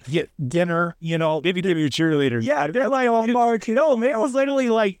and get dinner, Maybe give you a cheerleader. Yeah, they're like, oh, Mark, man, I was literally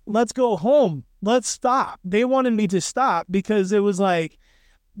like, let's go home. Let's stop. They wanted me to stop because it was like,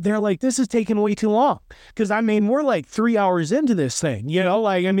 they're like, this is taking way too long. Because, we're like 3 hours into this thing, it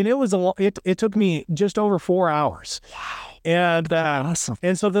was it took me just over 4 hours. Wow. And awesome.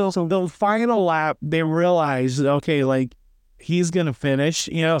 And so the final lap, they realized, okay, like, he's going to finish,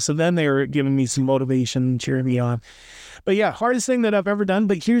 so then they were giving me some motivation, cheering me on. But yeah, hardest thing that I've ever done.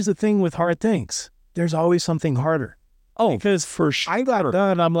 But here's the thing with hard things. There's always something harder. Oh, because for sure. I got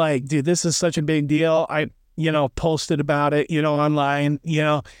done. I'm like, dude, this is such a big deal. I posted about it, online,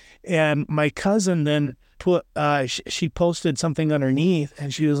 and my cousin then put, she posted something underneath,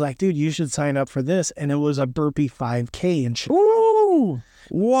 and she was like, dude, you should sign up for this. And it was a burpee 5K. And ooh,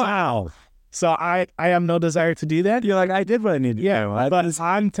 wow. So I have no desire to do that. You're like, I did what I needed to do. But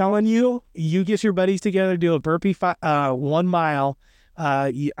I'm telling you, you get your buddies together, do a burpee 1 mile.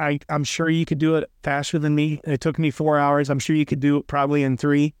 I'm sure you could do it faster than me. It took me 4 hours. I'm sure you could do it probably in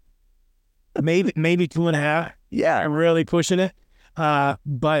 3. Maybe 2.5. Yeah. I'm really pushing it.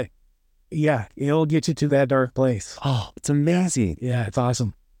 But yeah, it'll get you to that dark place. Oh, it's amazing. Yeah, it's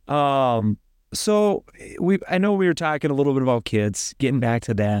awesome. So I know we were talking a little bit about kids, getting back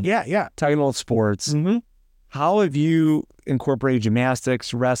to that. Yeah. Talking about sports. Mm-hmm. How have you incorporated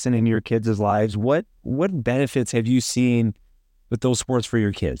gymnastics, wrestling in your kids' lives? What benefits have you seen with those sports for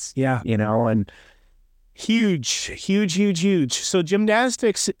your kids? Yeah. And huge. So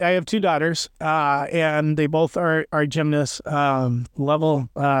gymnastics, I have 2 daughters, and they both are gymnasts, level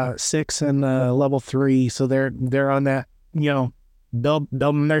 6 and level 3. So they're on that,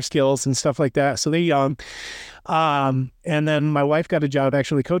 building their skills and stuff like that. So they're young. And then my wife got a job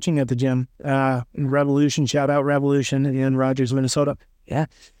actually coaching at the gym, Revolution, shout out Revolution in Rogers, Minnesota. Yeah.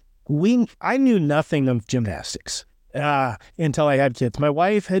 I knew nothing of gymnastics until I had kids. My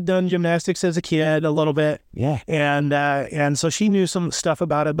wife had done gymnastics as a kid a little bit. Yeah. And so she knew some stuff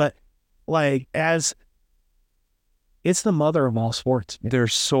about it, but like, it's the mother of all sports. They're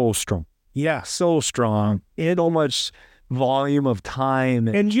so strong. Yeah. So strong. And so much volume of time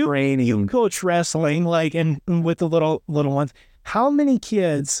and training. You coach wrestling, like, and with the little ones. How many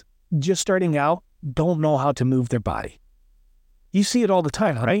kids just starting out don't know how to move their body? You see it all the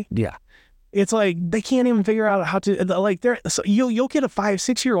time, right? Yeah. It's like they can't even figure out how to, like, so you'll get a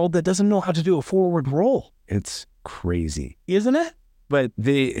 5-6-year-old that doesn't know how to do a forward roll. It's crazy, isn't it? But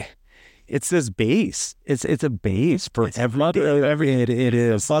it's this base. It's a base for every. It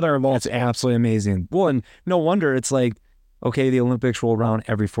is. It's absolutely amazing. Well, and no wonder it's like, okay, the Olympics roll around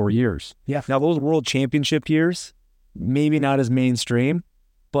every 4 years. Yeah. Now those world championship years, maybe not as mainstream,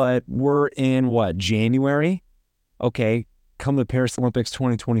 but we're in January? Okay, come to Paris Olympics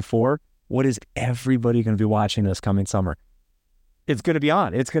 2024. What is everybody going to be watching this coming summer? It's going to be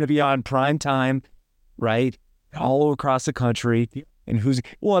on. It's going to be on prime time, right? All across the country. And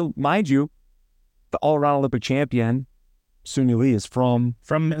mind you, the all-around Olympic champion, Suni Lee, is from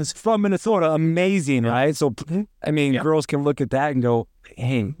Minnesota. Amazing, right? So, girls can look at that and go,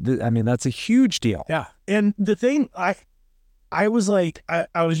 hey, that's a huge deal. Yeah. And the thing, I was like,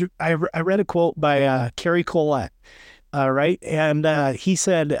 I read a quote by Kerry Collette, right? And he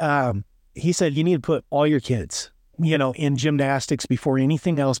said, you need to put all your kids, in gymnastics before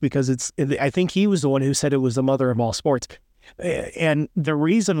anything else, because I think he was the one who said it was the mother of all sports. And the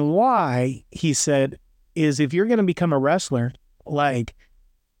reason why, he said, is if you're going to become a wrestler, like,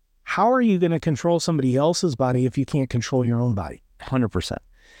 how are you going to control somebody else's body if you can't control your own body? 100%.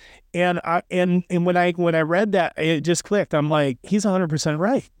 And when I read that, it just clicked. I'm like, he's 100%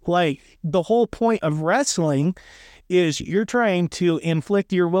 right. Like, the whole point of wrestling is you're trying to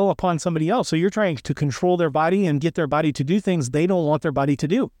inflict your will upon somebody else. So you're trying to control their body and get their body to do things they don't want their body to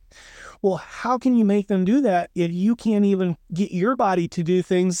do. Well, how can you make them do that if you can't even get your body to do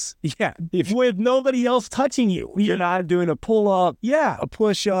things with nobody else touching you? You're not doing a pull-up, a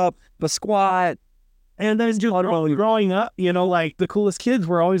push-up, a squat. And then just growing up, like the coolest kids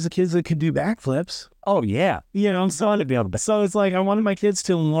were always the kids that could do backflips. Oh, yeah. So it's like I wanted my kids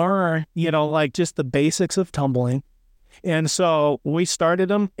to learn, like just the basics of tumbling. And so we started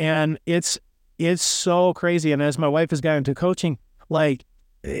them, and it's so crazy. And as my wife has gotten into coaching, like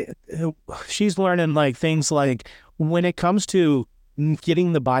she's learning like things like when it comes to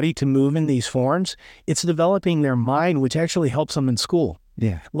getting the body to move in these forms, it's developing their mind, which actually helps them in school.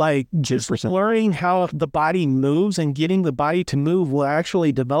 Yeah. Like just 100%. Learning how the body moves and getting the body to move will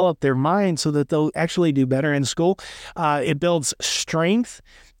actually develop their mind so that they'll actually do better in school. It builds strength.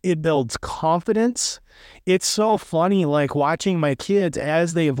 It builds confidence. It's so funny, like watching my kids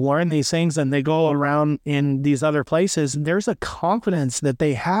as they have learned these things and they go around in these other places, there's a confidence that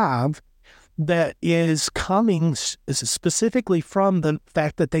they have that is coming specifically from the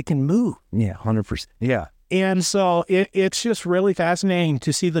fact that they can move. Yeah, 100%. Yeah. And so it's just really fascinating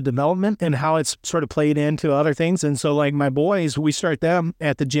to see the development and how it's sort of played into other things. And so like my boys, we start them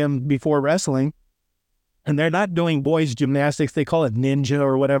at the gym before wrestling, and they're not doing boys gymnastics. They call it ninja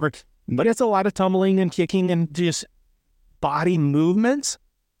or whatever, but it's a lot of tumbling and kicking and just body movements.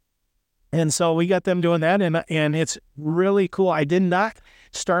 And so we got them doing that, and it's really cool. I did not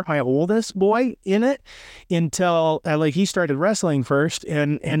start my oldest boy in it until he started wrestling first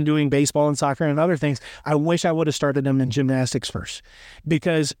and doing baseball and soccer and other things. I wish I would have started him in gymnastics first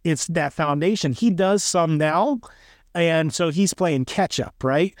because it's that foundation. He does some now, and so he's playing catch up,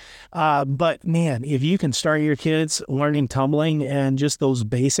 right? But man, if you can start your kids learning tumbling and just those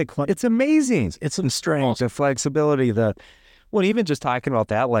basic, it's amazing. It's some strength, the flexibility, even just talking about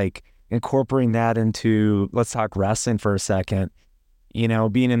that, like incorporating that into, let's talk wrestling for a second.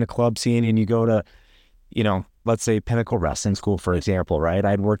 Being in the club scene and you go to, let's say Pinnacle Wrestling School, for example, right?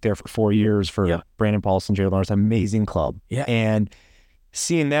 I'd worked there for 4 years for Brandon Paulson, Jerry Lawrence, amazing club. Yeah. And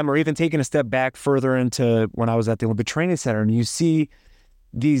seeing them, or even taking a step back further into when I was at the Olympic Training Center, and you see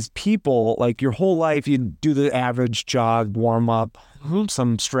these people, like your whole life, you do the average jog, warm up,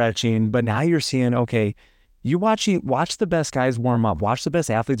 some stretching, but now you're seeing, okay, you watch the best guys warm up. Watch the best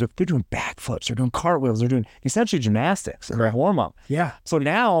athletes. They're doing backflips. They're doing cartwheels. They're doing essentially gymnastics in their warm up. Yeah. So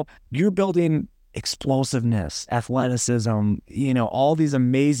now you're building explosiveness, athleticism, all these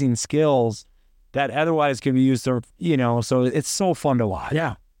amazing skills that otherwise can be used to, so it's so fun to watch.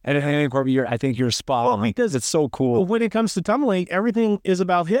 Yeah. And I think you're spot on because it's so cool. When it comes to tumbling, everything is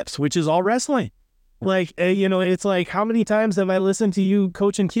about hips, which is all wrestling. Like, it's like, how many times have I listened to you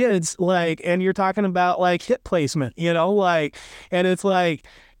coaching kids, and you're talking about hip placement, and it's like,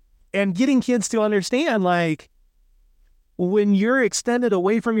 and getting kids to understand, when you're extended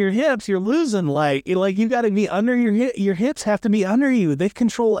away from your hips, you're losing, you got to be under your hips have to be under you. They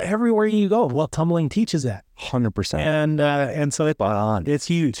control everywhere you go. Well, tumbling teaches that. 100%. And so it's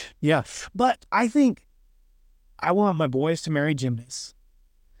huge. Yeah. But I think I want my boys to marry gymnasts.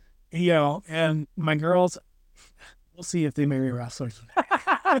 And my girls, we'll see if they marry wrestlers.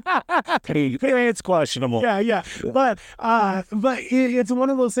 It's questionable. Yeah. But it's one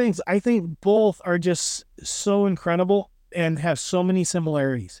of those things. I think both are just so incredible and have so many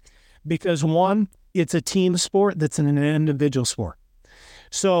similarities because one, it's a team sport that's an individual sport.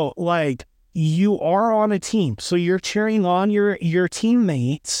 So you are on a team. So you're cheering on your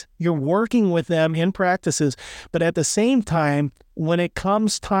teammates. You're working with them in practices. But at the same time, when it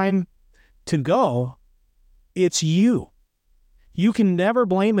comes time to go, it's you. You can never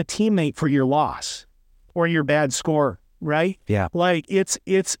blame a teammate for your loss or your bad score, right? Yeah. It's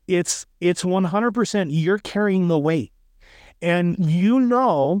 100% you're carrying the weight. And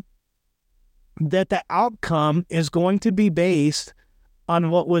that the outcome is going to be based on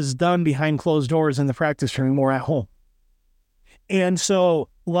what was done behind closed doors in the practice room or at home. And so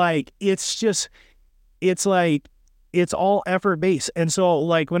it's all effort based. And so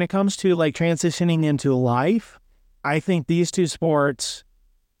when it comes to transitioning into life, I think these two sports,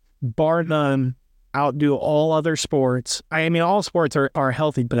 bar none, outdo all other sports. I mean, all sports are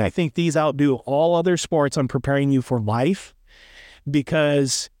healthy, but I think these outdo all other sports on preparing you for life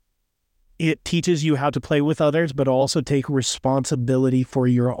because it teaches you how to play with others, but also take responsibility for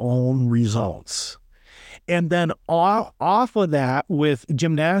your own results. And then off of that, with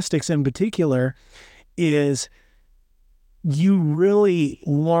gymnastics in particular, is you really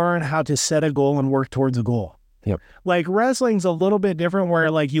learn how to set a goal and work towards a goal. Yep. Like wrestling's a little bit different,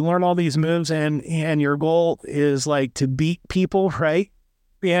 where like you learn all these moves and your goal is like to beat people, right?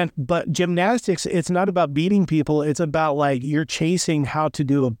 But gymnastics, it's not about beating people. It's about like you're chasing how to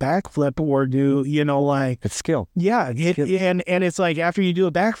do a backflip or do, like It's skill. Yeah. And it's like after you do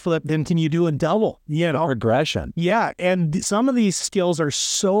a backflip, then can you do a double, Progression. Yeah. And some of these skills are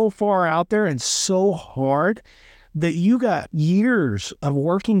so far out there and so hard that you got years of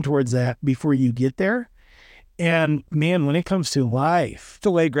working towards that before you get there. And man, when it comes to life,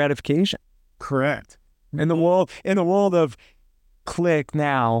 Delayed gratification. correct. In the world of click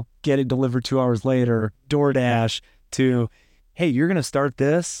now, get it delivered 2 hours later, DoorDash, to, hey, you're going to start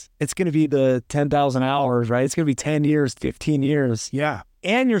this. It's going to be the 10,000 hours, right? It's going to be 10 years, 15 years. Yeah.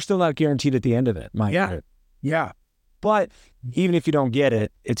 And you're still not guaranteed at the end of it. Yeah. But even if you don't get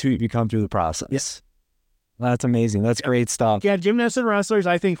it, it's who you become through the process. Yes. That's amazing. That's great stuff. Yeah. Gymnasts and wrestlers,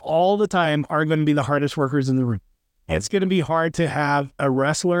 I think all the time are going to be the hardest workers in the room. It's going to be hard to have a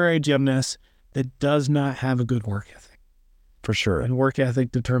wrestler or a gymnast that does not have a good work ethic. For sure. And work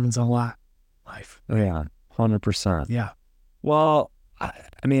ethic determines a lot in life. Yeah, 100%. Yeah. Well, I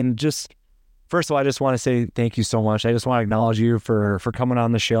mean, just first of all, I just want to say thank you so much. I just want to acknowledge you for coming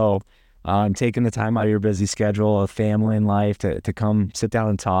on the show, taking the time out of your busy schedule of family and life to come sit down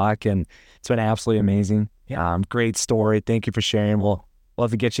and talk. And it's been absolutely amazing. Great story. Thank you for sharing. We'll love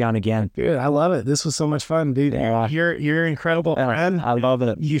to get you on again. Dude, I love it. This was so much fun, dude. Yeah. You're incredible, friend. I love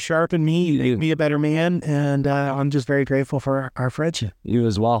it. You sharpen me. You make me a better man. And I'm just very grateful for our friendship. You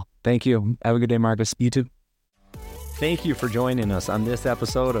as well. Thank you. Have a good day, Marcus. You too. Thank you for joining us on this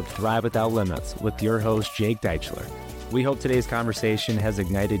episode of Thrive Without Limits with your host, Jake Deichler. We hope today's conversation has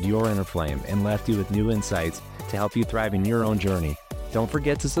ignited your inner flame and left you with new insights to help you thrive in your own journey. Don't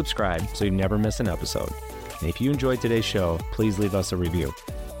forget to subscribe so you never miss an episode. And if you enjoyed today's show, please leave us a review.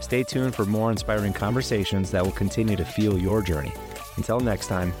 Stay tuned for more inspiring conversations that will continue to fuel your journey. Until next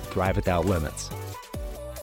time, thrive without limits.